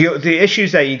 The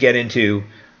issues that you get into,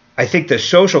 I think the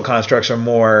social constructs are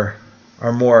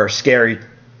more scary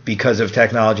because of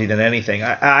technology than anything.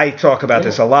 I talk about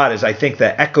this a lot, is I think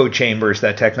the echo chambers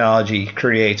that technology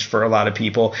creates for a lot of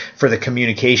people, for the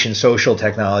communication social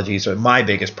technologies, are my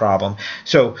biggest problem.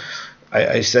 So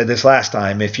I said this last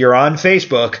time, if you're on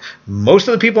Facebook, most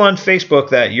of the people on Facebook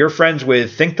that you're friends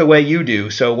with think the way you do.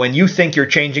 So when you think you're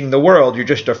changing the world, you're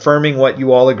just affirming what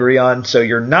you all agree on. So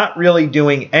you're not really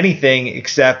doing anything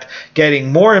except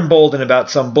getting more emboldened about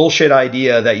some bullshit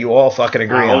idea that you all fucking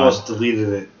agree on. I almost deleted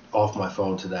it off my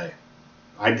phone today.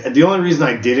 The only reason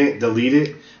I didn't delete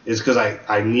it is because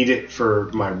I need it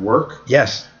for my work.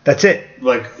 Yes, that's it.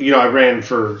 Like, I ran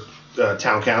for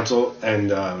town council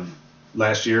and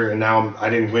last year, and now I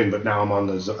didn't win, but now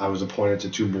I was appointed to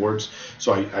 2 boards,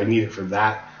 so I need it for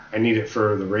that. I need it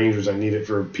for the Rangers. I need it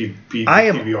for I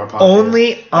am PBR Podcast.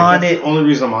 only on that's it. the only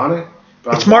reason I'm on it.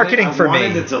 But it's marketing for me. I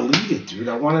wanted to delete it, dude.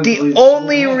 The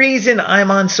only reason I'm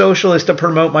on social is to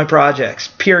promote my projects.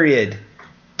 Period.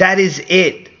 That is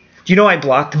it. Do you know I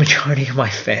blocked the majority of my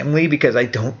family because I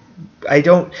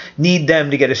don't need them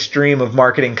to get a stream of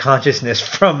marketing consciousness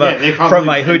from my Hootsuite app. They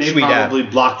probably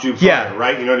blocked you prior,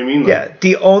 right? You know what I mean? Yeah.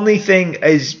 The only thing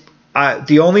is,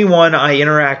 the only one I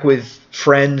interact with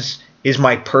friends is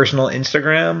my personal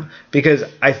Instagram, because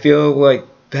I feel like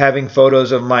having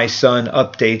photos of my son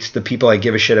updates the people I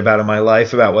give a shit about in my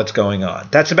life about what's going on.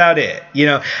 That's about it.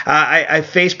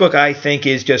 Facebook, I think,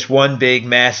 is just one big,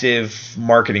 massive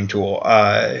marketing tool.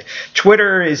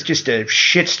 Twitter is just a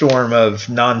shitstorm of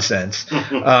nonsense.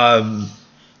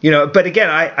 But again,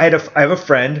 I have a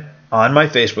friend on my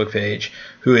Facebook page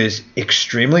who is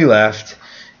extremely left.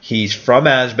 He's from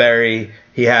Asbury.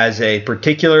 He has a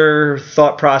particular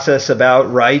thought process about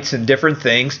rights and different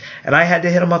things. And I had to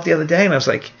hit him up the other day, and I was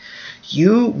like,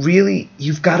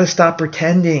 you've got to stop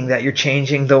pretending that you're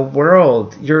changing the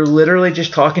world. You're literally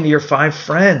just talking to your 5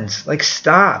 friends. Like,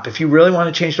 stop. If you really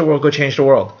want to change the world, go change the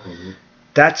world. Mm-hmm.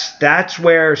 That's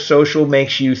where social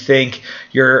makes you think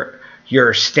you're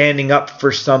standing up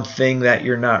for something that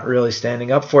you're not really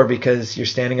standing up for, because you're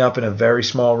standing up in a very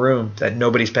small room that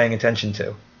nobody's paying attention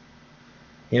to.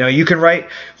 You can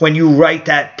when you write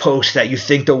that post that you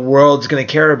think the world's going to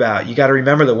care about, you got to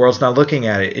remember the world's not looking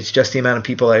at it. It's just the amount of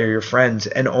people that are your friends,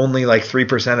 and only like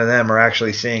 3% of them are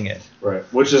actually seeing it. Right.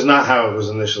 Which is not how it was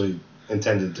initially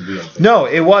intended to be. No,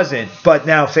 it wasn't. But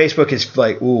now Facebook is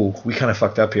like, ooh, we kind of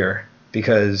fucked up here,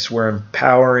 because we're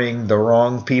empowering the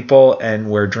wrong people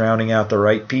and we're drowning out the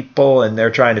right people, and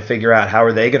they're trying to figure out how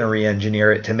are they going to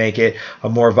re-engineer it to make it a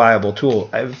more viable tool.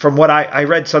 From what I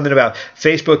read something about,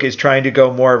 Facebook is trying to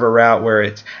go more of a route where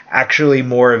it's actually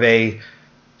more of a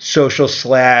social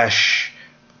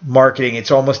 / marketing.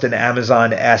 It's almost an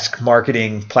Amazon-esque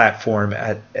marketing platform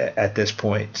at this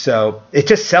point. So it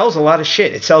just sells a lot of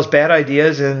shit. It sells bad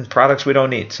ideas and products we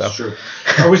don't need. So sure.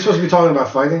 Are we supposed to be talking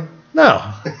about fighting?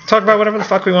 No. Talk about whatever the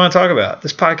fuck we want to talk about.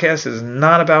 This podcast is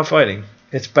not about fighting.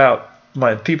 It's about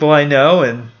my people I know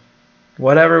and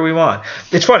whatever we want.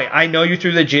 It's funny. I know you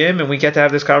through the gym, and we get to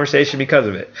have this conversation because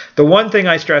of it. The one thing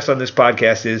I stress on this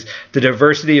podcast is the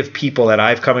diversity of people that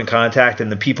I've come in contact,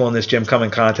 and the people in this gym come in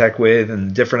contact with, and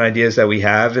the different ideas that we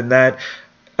have, and that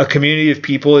a community of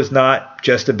people is not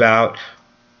just about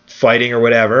fighting or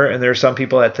whatever. And there are some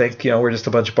people that think, we're just a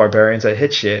bunch of barbarians that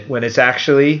hit shit, when it's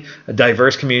actually a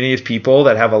diverse community of people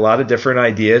that have a lot of different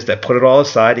ideas, that put it all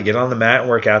aside to get on the mat and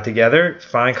work out together,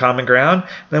 find common ground,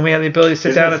 and then we have the ability to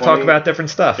sit down and talk about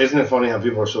different stuff. Isn't it funny how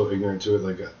people are so ignorant to it?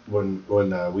 Like when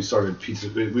we started pizza,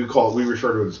 we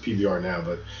refer to it as PBR now,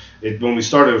 but when we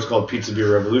started, it was called Pizza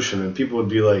Beer Revolution, and people would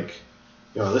be like,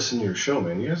 listen to your show,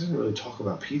 man, you guys didn't really talk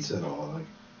about pizza at all. Like,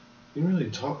 you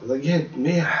really talk like, yeah,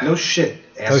 man, no shit,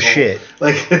 asshole. No shit.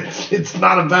 Like, it's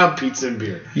not about pizza and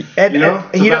beer. And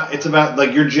it's about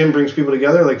like your gym brings people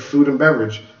together, like food and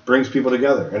beverage brings people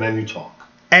together, and then you talk.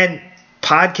 And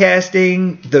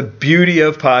podcasting, the beauty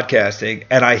of podcasting,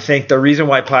 and I think the reason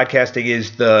why podcasting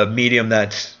is the medium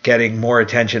that's getting more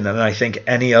attention than I think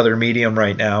any other medium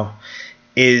right now,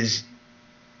 is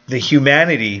the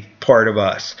humanity part of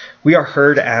us. We are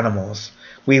herd animals.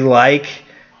 We like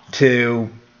to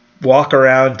walk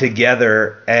around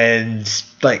together and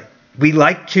like we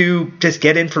like to just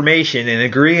get information and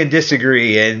agree and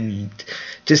disagree and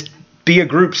just be a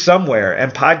group somewhere.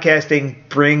 And podcasting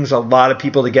brings a lot of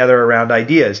people together around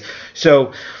ideas.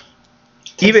 So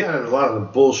even a lot of the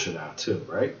bullshit out too,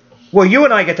 right? Well, you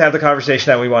and I get to have the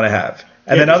conversation that we want to have.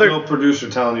 And then there's no producer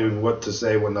telling you what to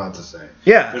say, what not to say.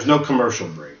 Yeah. There's no commercial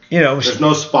break. There's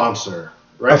no sponsor.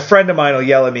 Right? A friend of mine will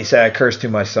yell at me, say I curse too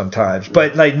much sometimes.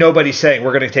 But like nobody's saying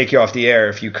we're going to take you off the air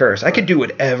if you curse. I could do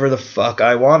whatever the fuck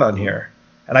I want on here.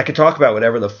 And I could talk about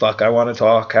whatever the fuck I want to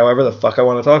talk, however the fuck I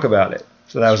want to talk about it.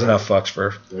 So that was enough fucks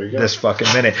for this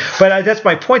fucking minute. But that's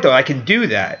my point, though. I can do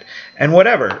that and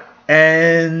whatever.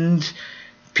 And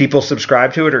people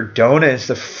subscribe to it or don't, and it's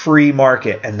the free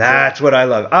market. And that's what I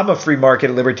love. I'm a free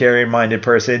market, libertarian-minded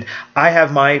person. I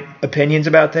have my opinions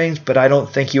about things, but I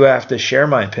don't think you have to share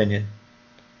my opinion.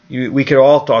 We could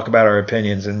all talk about our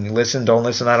opinions and listen, don't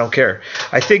listen, I don't care.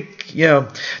 I think,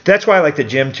 that's why I like the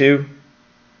gym, too.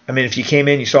 I mean, if you came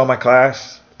in, you saw my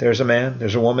class, there's a man,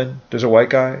 there's a woman, there's a white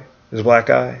guy, there's a black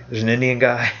guy, there's an Indian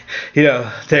guy.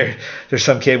 There's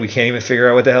some kid we can't even figure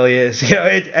out what the hell he is.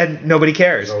 And nobody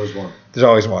cares. There's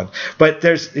always one. But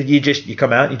you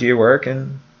come out, you do your work,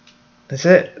 and that's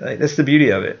it. Like, that's the beauty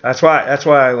of it. That's why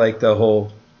I like the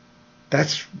whole.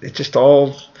 It's just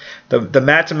all the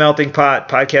Matt's a melting pot.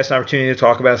 Podcast, an opportunity to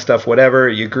talk about stuff, whatever.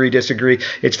 You agree, disagree.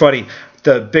 It's funny.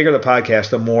 The bigger the podcast,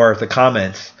 the more the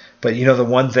comments. But the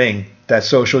one thing that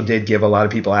social did give a lot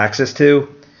of people access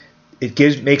to.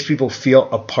 It makes people feel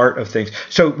a part of things.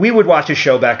 So we would watch a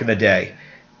show back in the day,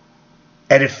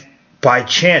 and if by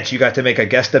chance you got to make a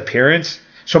guest appearance,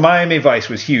 so Miami Vice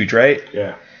was huge, right?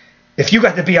 Yeah. If you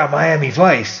got to be on Miami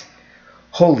Vice,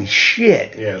 holy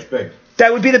shit. Yeah, it's big.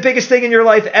 That would be the biggest thing in your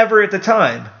life ever at the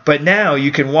time. But now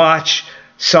you can watch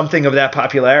something of that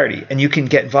popularity, and you can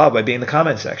get involved by being in the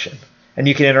comment section, and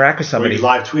you can interact with somebody. Or you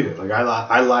live tweet it. Like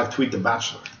I live tweet The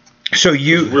Bachelor. So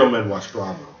Real Men Watch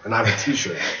Bravo. And I have a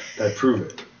T-shirt that prove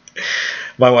it.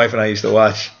 My wife and I used to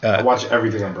watch. I watch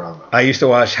everything on Bravo. I used to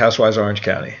watch Housewives of Orange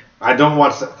County. I don't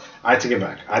watch that. I take it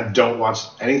back. I don't watch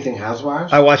anything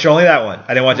Housewives. I watched only that one.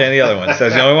 I didn't watch any of the other ones. That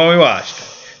was the only one we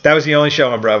watched. That was the only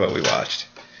show on Bravo we watched.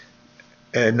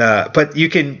 And but you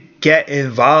can get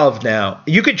involved now.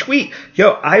 You can tweet.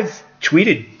 I've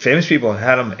tweeted famous people and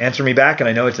had them answer me back, and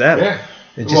I know it's them. Yeah.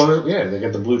 They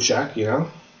get the blue check,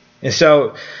 And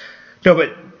so, no,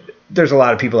 but. There's a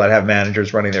lot of people that have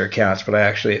managers running their accounts, but I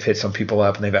actually have hit some people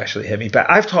up and they've actually hit me back.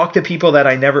 I've talked to people that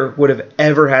I never would have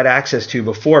ever had access to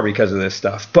before because of this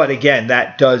stuff. But again,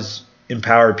 that does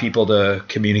empower people to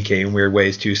communicate in weird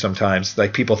ways too sometimes.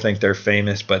 Like people think they're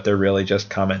famous, but they're really just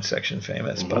comment section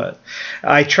famous. Mm-hmm. But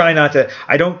I try not to.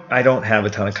 I don't have a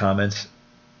ton of comments,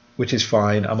 which is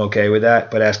fine. I'm okay with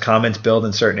that. But as comments build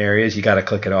in certain areas, you got to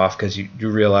click it off because you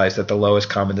realize that the lowest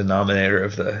common denominator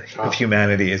of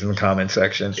humanity is in the comment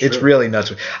section. It's really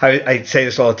nuts. I say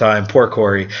this all the time. Poor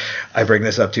Corey. I bring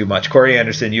this up too much. Corey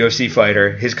Anderson, UFC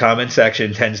fighter. His comment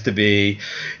section tends to be,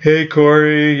 "Hey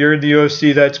Corey, you're in the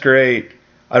UFC. That's great.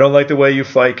 I don't like the way you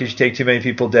fight because you take too many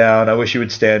people down. I wish you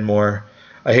would stand more.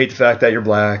 I hate the fact that you're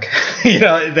black."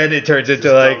 Then it turns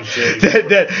into like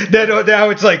now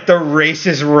it's like the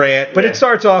racist rant. But it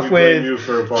starts off with you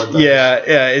for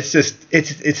it's just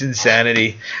it's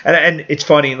insanity. And it's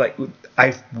funny, like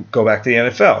I go back to the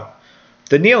NFL.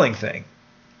 The kneeling thing.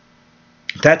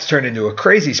 That's turned into a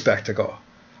crazy spectacle.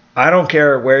 I don't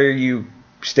care where you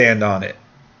stand on it.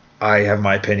 I have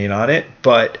my opinion on it,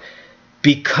 but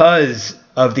because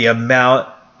of the amount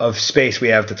of space we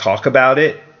have to talk about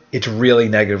it, it's really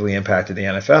negatively impacted the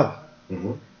NFL.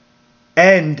 Mm-hmm.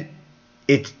 And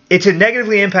it's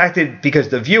negatively impacted because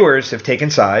the viewers have taken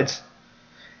sides,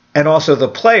 and also the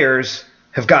players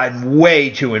have gotten way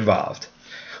too involved.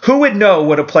 Who would know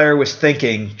what a player was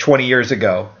thinking 20 years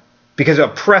ago? Because a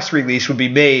press release would be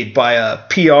made by a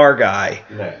PR guy,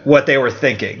 what they were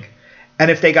thinking.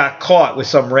 And if they got caught with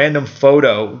some random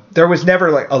photo, there was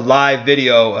never like a live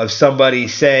video of somebody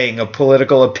saying a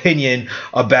political opinion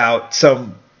about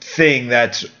some thing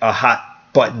that's a hot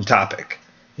button topic.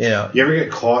 You ever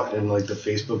get caught in like the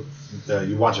Facebook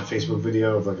you watch a Facebook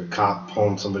video of like a cop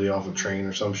pulling somebody off a train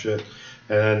or some shit,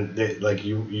 and then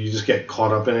you just get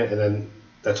caught up in it, and then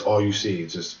that's all you see.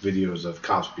 It's just videos of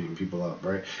cops beating people up,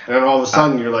 right? And then all of a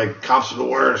sudden you're like, cops are the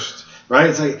worst, right?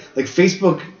 It's like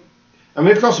Facebook. I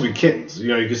mean, it could also be kittens.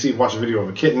 You can watch a video of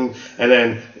a kitten, and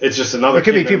then it's just another. It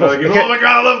could be people. Like, oh my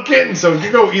god, I love kittens. So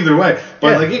you go either way,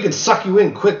 but it can suck you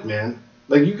in quick, man.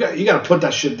 Like you got to put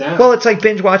that shit down. Well, it's like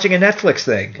binge watching a Netflix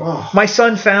thing. Oh. My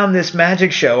son found this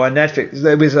magic show on Netflix.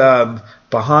 It was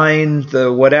behind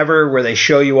the whatever where they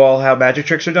show you all how magic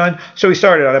tricks are done. So we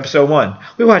started on episode 1.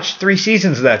 We watched 3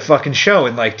 seasons of that fucking show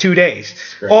in like 2 days.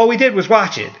 All we did was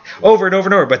watch it over and over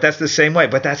and over. But that's the same way.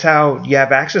 But that's how you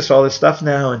have access to all this stuff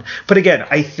now. But again,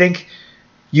 I think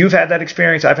you've had that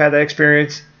experience. I've had that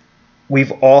experience.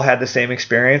 We've all had the same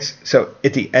experience. So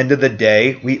at the end of the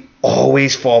day, we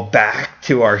always fall back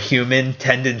to our human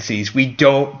tendencies. We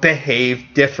don't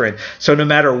behave different. So no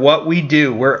matter what we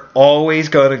do, we're always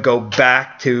going to go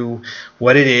back to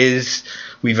what it is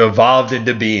we've evolved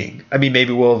into being. I mean,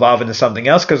 maybe we'll evolve into something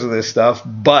else because of this stuff.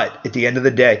 But at the end of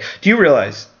the day, do you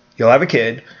realize you'll have a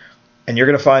kid and you're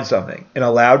going to find something? In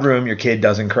a loud room, your kid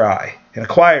doesn't cry. In a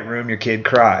quiet room, your kid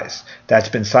cries. That's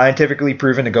been scientifically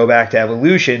proven to go back to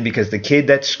evolution because the kid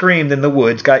that screamed in the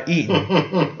woods got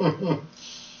eaten.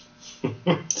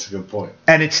 That's a good point.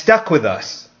 And it stuck with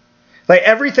us. Like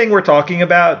everything we're talking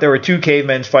about, there were 2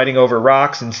 cavemen fighting over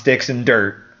rocks and sticks and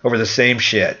dirt over the same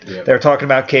shit. Yep. They were talking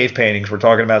about cave paintings. We're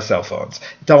talking about cell phones.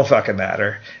 It don't fucking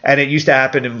matter. And it used to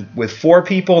happen with 4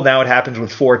 people. Now it happens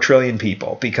with 4 trillion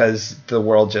people because the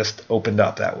world just opened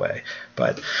up that way.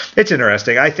 But it's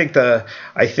interesting. I think the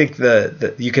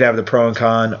you can have the pro and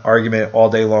con argument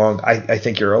all day long. I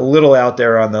think you're a little out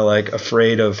there on the like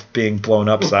afraid of being blown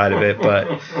up side of it,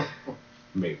 but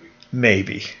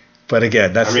maybe. But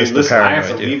again, that's just the paranoid. I have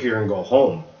to leave here and go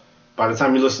home. By the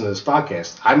time you listen to this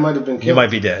podcast, I might have been killed. You might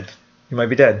be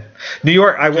dead. New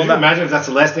York, I will not. Can you imagine if that's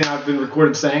the last thing I've been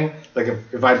recorded saying? Like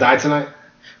if I die tonight?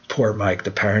 Poor Mike,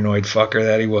 the paranoid fucker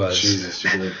that he was. Jesus,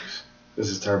 this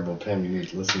is terrible. Pam, you need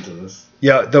to listen to this.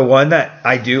 Yeah, the one that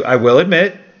I will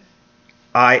admit,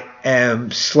 I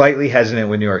am slightly hesitant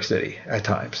with New York City at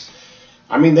times.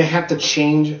 I mean, they have to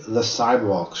change the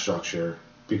sidewalk structure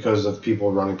because of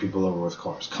people running people over with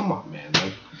cars. Come on, man.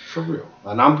 Like, for real.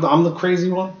 And I'm the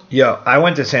crazy one? Yeah, I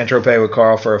went to Saint-Tropez with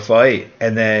Carl for a fight,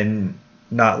 and then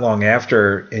not long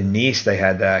after in Nice, they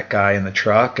had that guy in the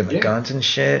truck and the guns and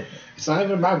shit. It's not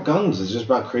even about guns. It's just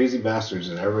about crazy bastards,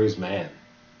 and everybody's mad.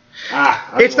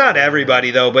 It's not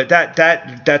everybody though, but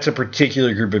that's a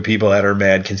particular group of people that are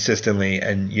mad consistently,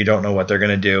 and you don't know what they're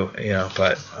gonna do,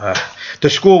 But the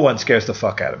school one scares the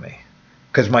fuck out of me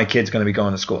because my kid's gonna be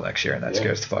going to school next year, and that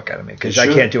scares the fuck out of me because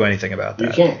I can't do anything about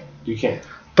that. You can't.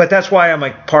 But that's why I'm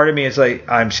like, part of me is like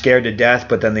I'm scared to death,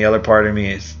 but then the other part of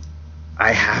me is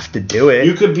I have to do it.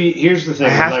 You could be. Here's the thing. I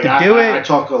have to do it. I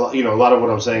talk a lot. A lot of what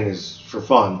I'm saying is for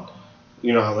fun.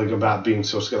 Like about being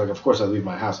so scared. Like, of course, I leave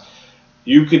my house.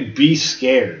 You could be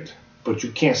scared, but you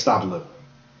can't stop living.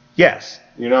 Yes.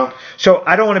 So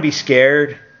I don't want to be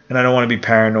scared, and I don't want to be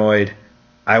paranoid.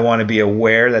 I want to be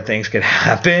aware that things could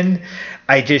happen.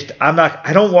 I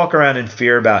don't walk around in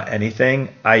fear about anything.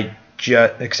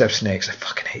 Except snakes. I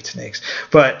fucking hate snakes.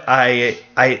 But it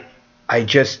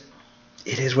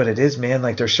is what it is, man.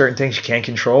 Like there's certain things you can't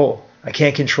control. I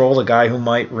can't control the guy who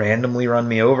might randomly run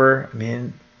me over. I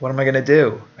mean, what am I going to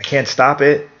do? I can't stop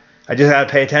it. I just got to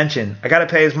pay attention. I got to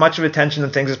pay as much of attention to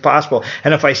things as possible.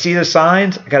 And if I see the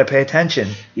signs, I got to pay attention.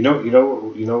 You know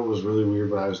what was really weird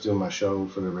when I was doing my show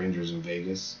for the Rangers in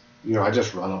Vegas? I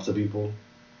just run up to people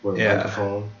with a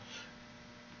microphone.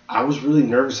 I was really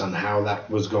nervous on how that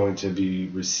was going to be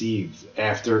received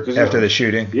after the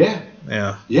shooting. Yeah.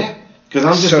 Yeah. Yeah. Because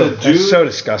I'm just a dude. That's so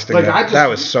disgusting. Like, that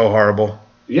was so horrible.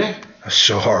 Yeah. That was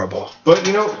so horrible. But,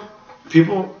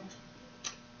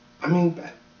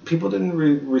 people didn't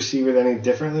receive it any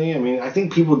differently. I mean, I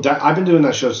think people... I've been doing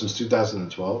that show since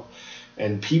 2012,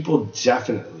 and people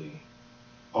definitely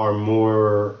are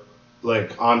more,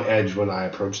 like, on edge when I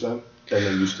approach them than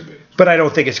they used to be. But I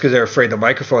don't think it's because they're afraid the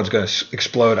microphone's going to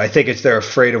explode. I think they're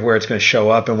afraid of where it's going to show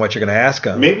up and what you're going to ask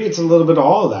them. Maybe it's a little bit of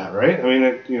all of that, right? I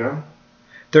mean,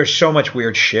 There's so much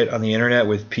weird shit on the internet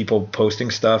with people posting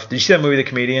stuff. Did you see that movie, The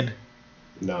Comedian?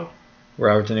 No.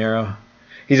 Robert De Niro?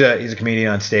 He's a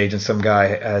comedian on stage, and some guy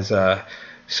has a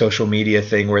social media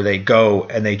thing where they go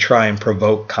and they try and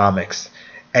provoke comics.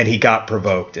 And he got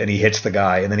provoked, and he hits the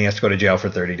guy, and then he has to go to jail for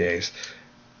 30 days.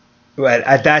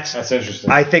 That's interesting.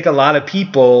 I think a lot of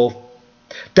people,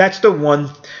 that's the one,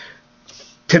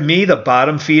 to me, the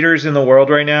bottom feeders in the world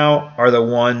right now are the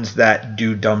ones that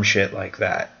do dumb shit like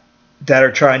that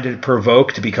are trying to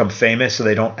provoke to become famous so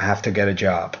they don't have to get a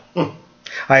job.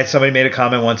 I had somebody made a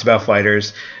comment once about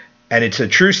fighters, and it's a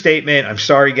true statement. I'm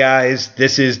sorry, guys.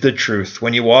 This is the truth.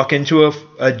 When you walk into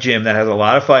a gym that has a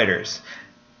lot of fighters,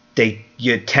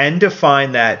 you tend to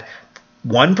find that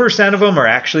 1% of them are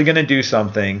actually going to do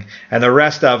something, and the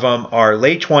rest of them are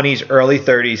late 20s, early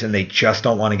 30s, and they just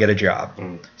don't want to get a job.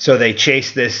 So they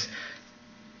chase this.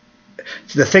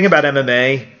 The thing about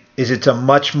MMA is it's a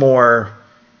much more,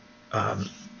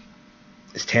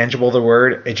 is tangible the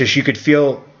word? It just, you could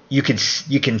feel you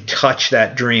can touch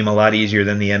that dream a lot easier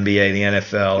than the NBA, the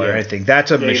NFL, or anything. That's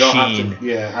a machine.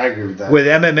 I agree with that. With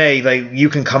MMA, like, you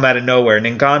can come out of nowhere.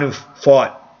 Ngannou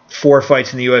fought 4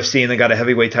 fights in the UFC and then got a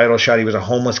heavyweight title shot. He was a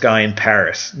homeless guy in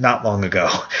Paris not long ago.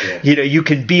 Yeah. You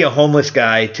can be a homeless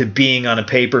guy to being on a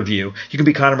pay-per-view. You can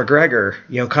be Conor McGregor.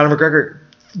 Conor McGregor.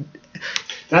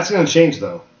 That's going to change,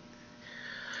 though.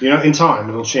 In time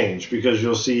it'll change because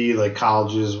you'll see like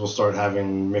colleges will start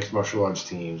having mixed martial arts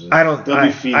teams. I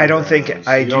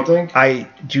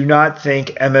do not think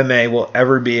MMA will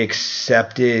ever be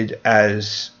accepted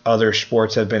as other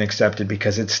sports have been accepted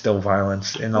because it's still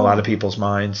violence in a lot of people's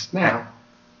minds. No.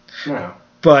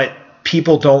 But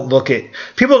people don't look at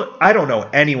people. I don't know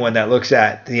anyone that looks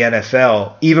at the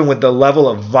NFL, even with the level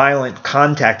of violent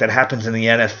contact that happens in the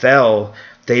NFL.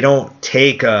 They don't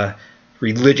take a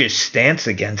religious stance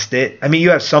against it. I mean, you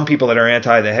have some people that are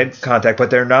anti the head contact, but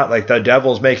they're not like the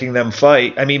devil's making them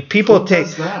fight. I mean, people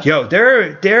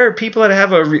there are people that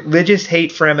have a religious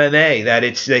hate for MMA, that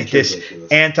it's like this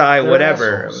anti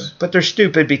whatever, but they're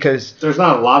stupid because there's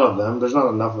not a lot of them. There's not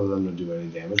enough of them to do any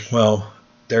damage. Well,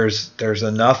 there's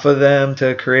enough of them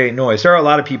to create noise. There are a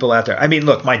lot of people out there. I mean,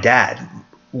 look, my dad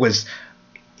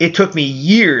it took me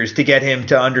years to get him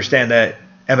to understand that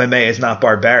MMA is not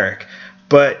barbaric,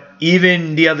 but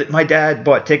even my dad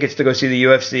bought tickets to go see the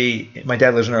UFC. My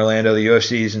dad lives in Orlando. The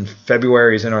UFC is in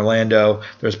February. He's in Orlando.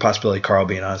 There's a possibility of Carl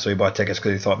being on, so he bought tickets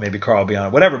because he thought maybe Carl will be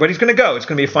on. Whatever, but he's going to go. It's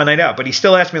going to be a fun night out. But he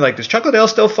still asked me, like, does Chuck Liddell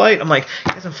still fight? I'm like,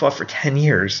 he hasn't fought for 10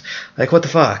 years. Like, what the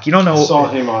fuck? You don't know.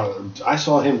 I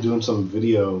saw him doing some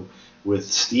video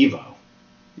with Steve-O.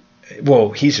 Well,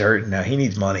 he's hurting now. He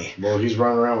needs money. Well, he's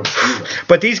running around with Steve-O.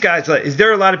 But these guys, there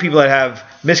are a lot of people that have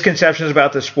misconceptions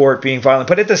about the sport being violent.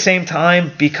 But at the same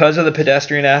time, because of the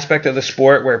pedestrian aspect of the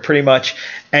sport, where pretty much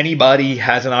anybody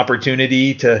has an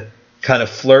opportunity to kind of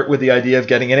flirt with the idea of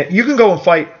getting in it, you can go and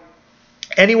fight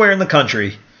anywhere in the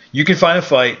country. You can find a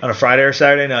fight on a Friday or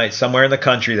Saturday night somewhere in the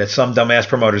country that some dumbass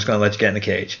promoter is going to let you get in the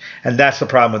cage. And that's the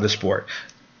problem with the sport.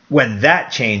 When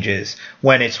that changes,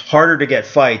 when it's harder to get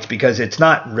fights because it's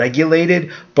not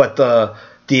regulated, but the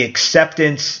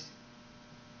acceptance,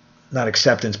 not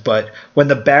acceptance, but when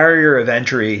the barrier of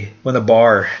entry, when the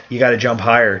bar, you got to jump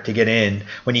higher to get in,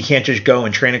 when you can't just go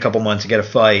and train a couple months to get a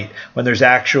fight, when there's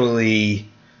actually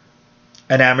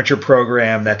an amateur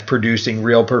program that's producing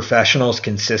real professionals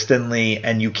consistently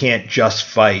and you can't just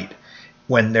fight,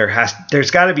 when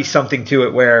there's got to be something to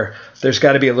it where there's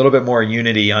got to be a little bit more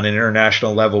unity on an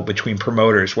international level between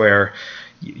promoters, where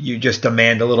you just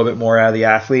demand a little bit more out of the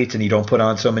athletes and you don't put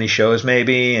on so many shows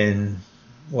maybe and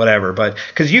whatever. But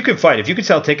because you can fight. If you can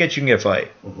sell tickets, you can get a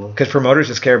fight. Because promoters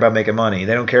just care about making money.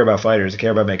 They don't care about fighters. They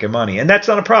care about making money. And that's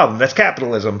not a problem. That's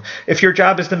capitalism. If your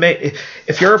job is to make –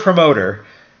 if you're a promoter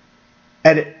 –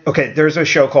 there's a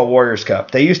show called Warriors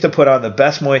Cup. They used to put on the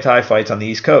best Muay Thai fights on the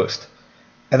East Coast.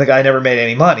 And the guy never made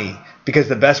any money because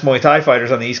the best Muay Thai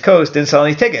fighters on the East Coast didn't sell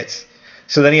any tickets.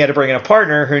 So then he had to bring in a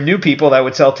partner who knew people that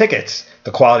would sell tickets.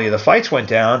 The quality of the fights went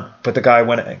down, but the guy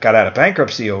got out of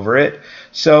bankruptcy over it.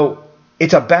 So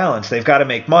it's a balance. They've got to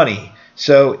make money.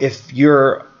 So if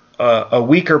you're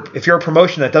if you're a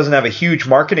promotion that doesn't have a huge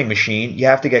marketing machine, you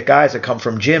have to get guys that come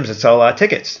from gyms that sell a lot of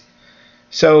tickets.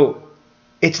 So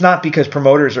it's not because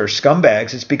promoters are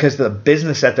scumbags. It's because of the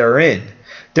business that they're in.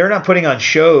 They're not putting on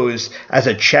shows as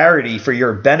a charity for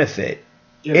your benefit.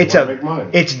 Yeah,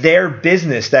 it's their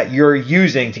business that you're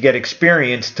using to get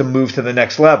experience to move to the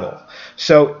next level.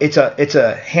 So it's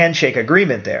a handshake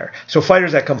agreement there. So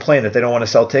fighters that complain that they don't want to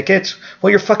sell tickets, well,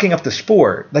 you're fucking up the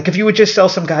sport. Like if you would just sell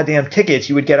some goddamn tickets,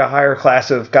 you would get a higher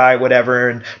class of guy, whatever,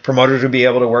 and promoters would be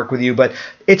able to work with you. But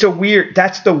that's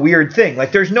the weird thing.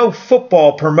 Like there's no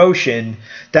football promotion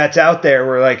that's out there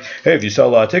where like, hey, if you sell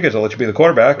a lot of tickets, I'll let you be the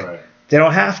quarterback. Right. They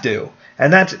don't have to.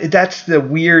 And that's the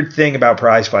weird thing about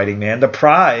prize fighting, man. The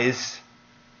prize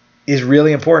is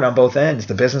really important on both ends.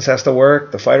 The business has to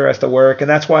work, the fighter has to work, and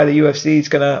that's why the UFC is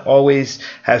going to always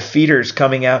have feeders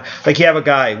coming out. Like you have a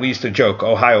guy, we used to joke,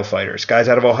 Ohio fighters. Guys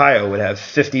out of Ohio would have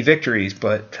 50 victories,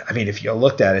 but I mean, if you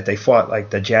looked at it, they fought like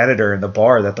the janitor in the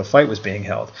bar that the fight was being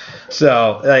held.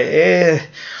 So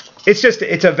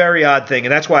it's a very odd thing,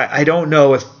 and that's why I don't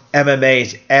know if MMA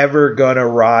is ever going to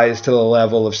rise to the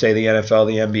level of, say, the NFL,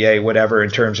 the NBA, whatever, in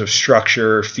terms of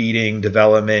structure, feeding,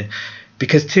 development.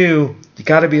 Because, two, you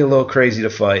got to be a little crazy to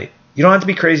fight. You don't have to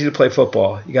be crazy to play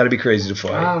football. You got to be crazy to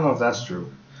fight. I don't know if that's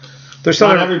true. There's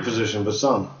not every position, but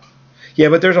some. Yeah,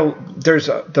 but there's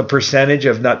the percentage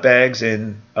of nutbags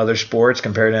in other sports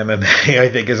compared to MMA, I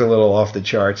think, is a little off the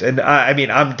charts. And I mean,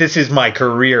 this is my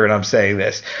career, and I'm saying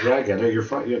this. Yeah, I get it.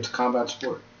 It's a combat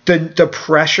sport. The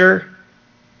pressure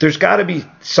there's got to be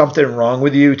something wrong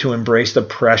with you to embrace the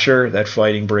pressure that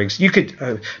fighting brings.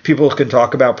 People can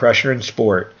talk about pressure in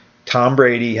sport. Tom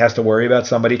Brady has to worry about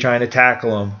somebody trying to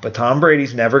tackle him, but Tom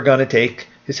Brady's never going to take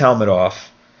his helmet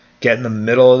off, get in the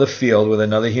middle of the field with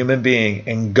another human being,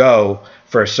 and go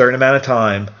for a certain amount of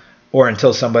time or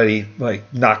until somebody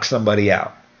knocks somebody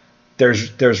out.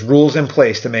 There's rules in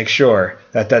place to make sure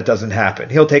that doesn't happen.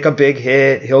 He'll take a big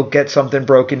hit, he'll get something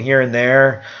broken here and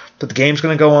there, but the game's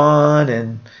going to go on,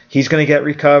 and he's going to get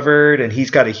recovered, and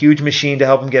he's got a huge machine to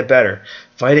help him get better.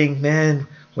 Fighting, man,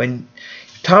 when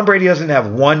Tom Brady doesn't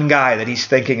have one guy that he's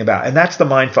thinking about, and that's the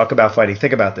mind fuck about fighting.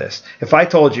 Think about this. If I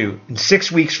told you in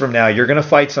 6 weeks from now you're going to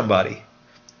fight somebody,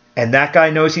 and that guy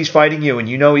knows he's fighting you, and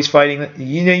you know he's fighting,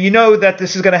 you know that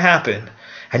this is going to happen,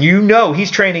 and you know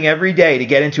he's training every day to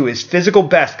get into his physical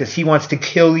best because he wants to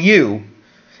kill you,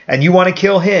 and you want to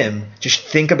kill him, just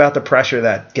think about the pressure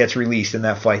that gets released in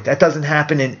that fight. That doesn't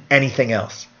happen in anything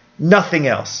else. Nothing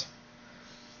else.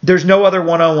 There's no other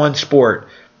one-on-one sport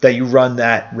that you run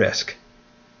that risk.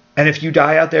 And if you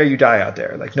die out there, you die out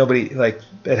there.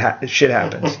 Shit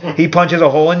happens. He punches a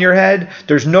hole in your head.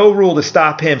 There's no rule to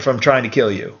stop him from trying to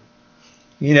kill you.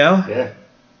 You know? Yeah.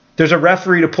 There's a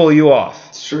referee to pull you off.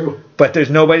 It's true. But there's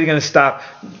nobody going to stop.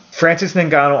 Francis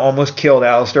Ngannou almost killed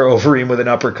Alistair Overeem with an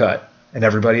uppercut, and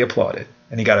everybody applauded.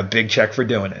 And he got a big check for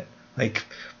doing it.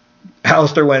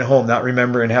 Alistair went home not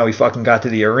remembering how he fucking got to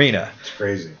the arena. It's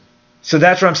crazy. So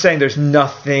that's what I'm saying. There's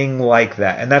nothing like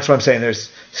that. And that's what I'm saying.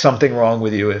 There's something wrong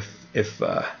with you if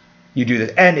you do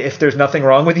this. And if there's nothing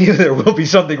wrong with you, there will be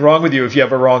something wrong with you if you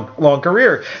have a long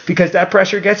career, because that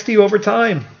pressure gets to you over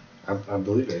time. I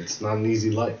believe it. It's not an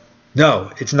easy life.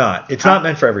 No, it's not. It's not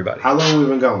meant for everybody. How long have we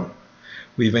been going?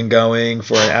 We've been going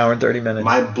for an hour and 30 minutes.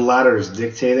 My bladder is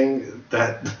dictating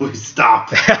that we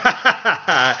stop.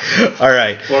 All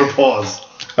right. Or pause.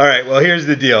 All right. Well, here's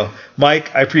the deal.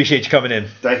 Mike, I appreciate you coming in.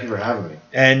 Thank you for having me.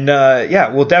 And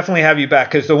we'll definitely have you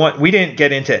back, because we didn't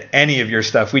get into any of your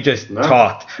stuff. We just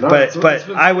talked. But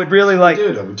I would really like,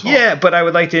 but I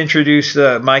would like to introduce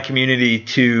my community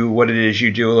to what it is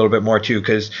you do a little bit more too,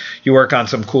 because you work on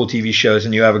some cool TV shows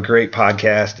and you have a great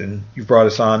podcast, and you brought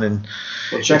us on, and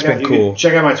it's been cool.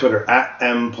 Check out my Twitter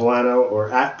 @mpolano or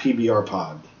 @PBR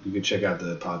Pod. You can check out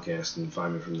the podcast and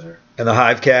find me from there. And the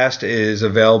Hivecast is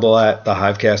available at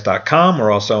thehivecast.com. We're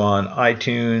also on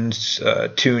iTunes,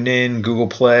 TuneIn, Google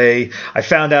Play. I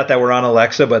found out that we're on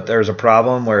Alexa, but there's a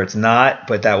problem where it's not,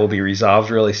 but that will be resolved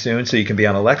really soon. So you can be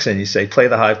on Alexa and you say, play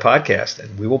the Hive Podcast,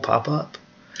 and we will pop up,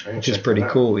 which is pretty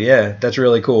cool. Yeah, that's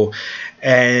really cool.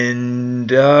 And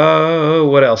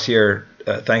what else here?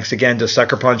 Thanks again to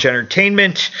Sucker Punch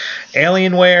Entertainment,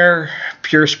 Alienware,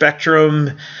 Pure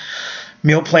Spectrum,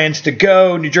 Meal Plans to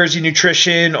Go, New Jersey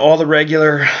Nutrition, all the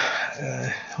regular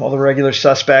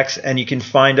suspects. And you can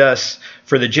find us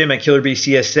for the gym at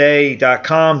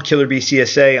killerbcsa.com,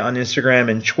 killerbcsa on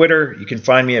Instagram and Twitter. You can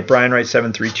find me at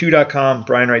brianwright732.com,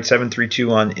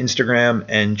 brianwright732 on Instagram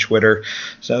and Twitter.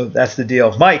 So that's the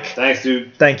deal. Mike. Thanks,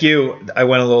 dude. Thank you. I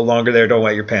went a little longer there. Don't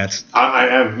wet your pants. I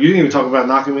am. You didn't even talk about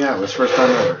knocking me out. It was the first time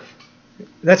ever.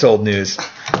 That's old news.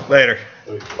 Later.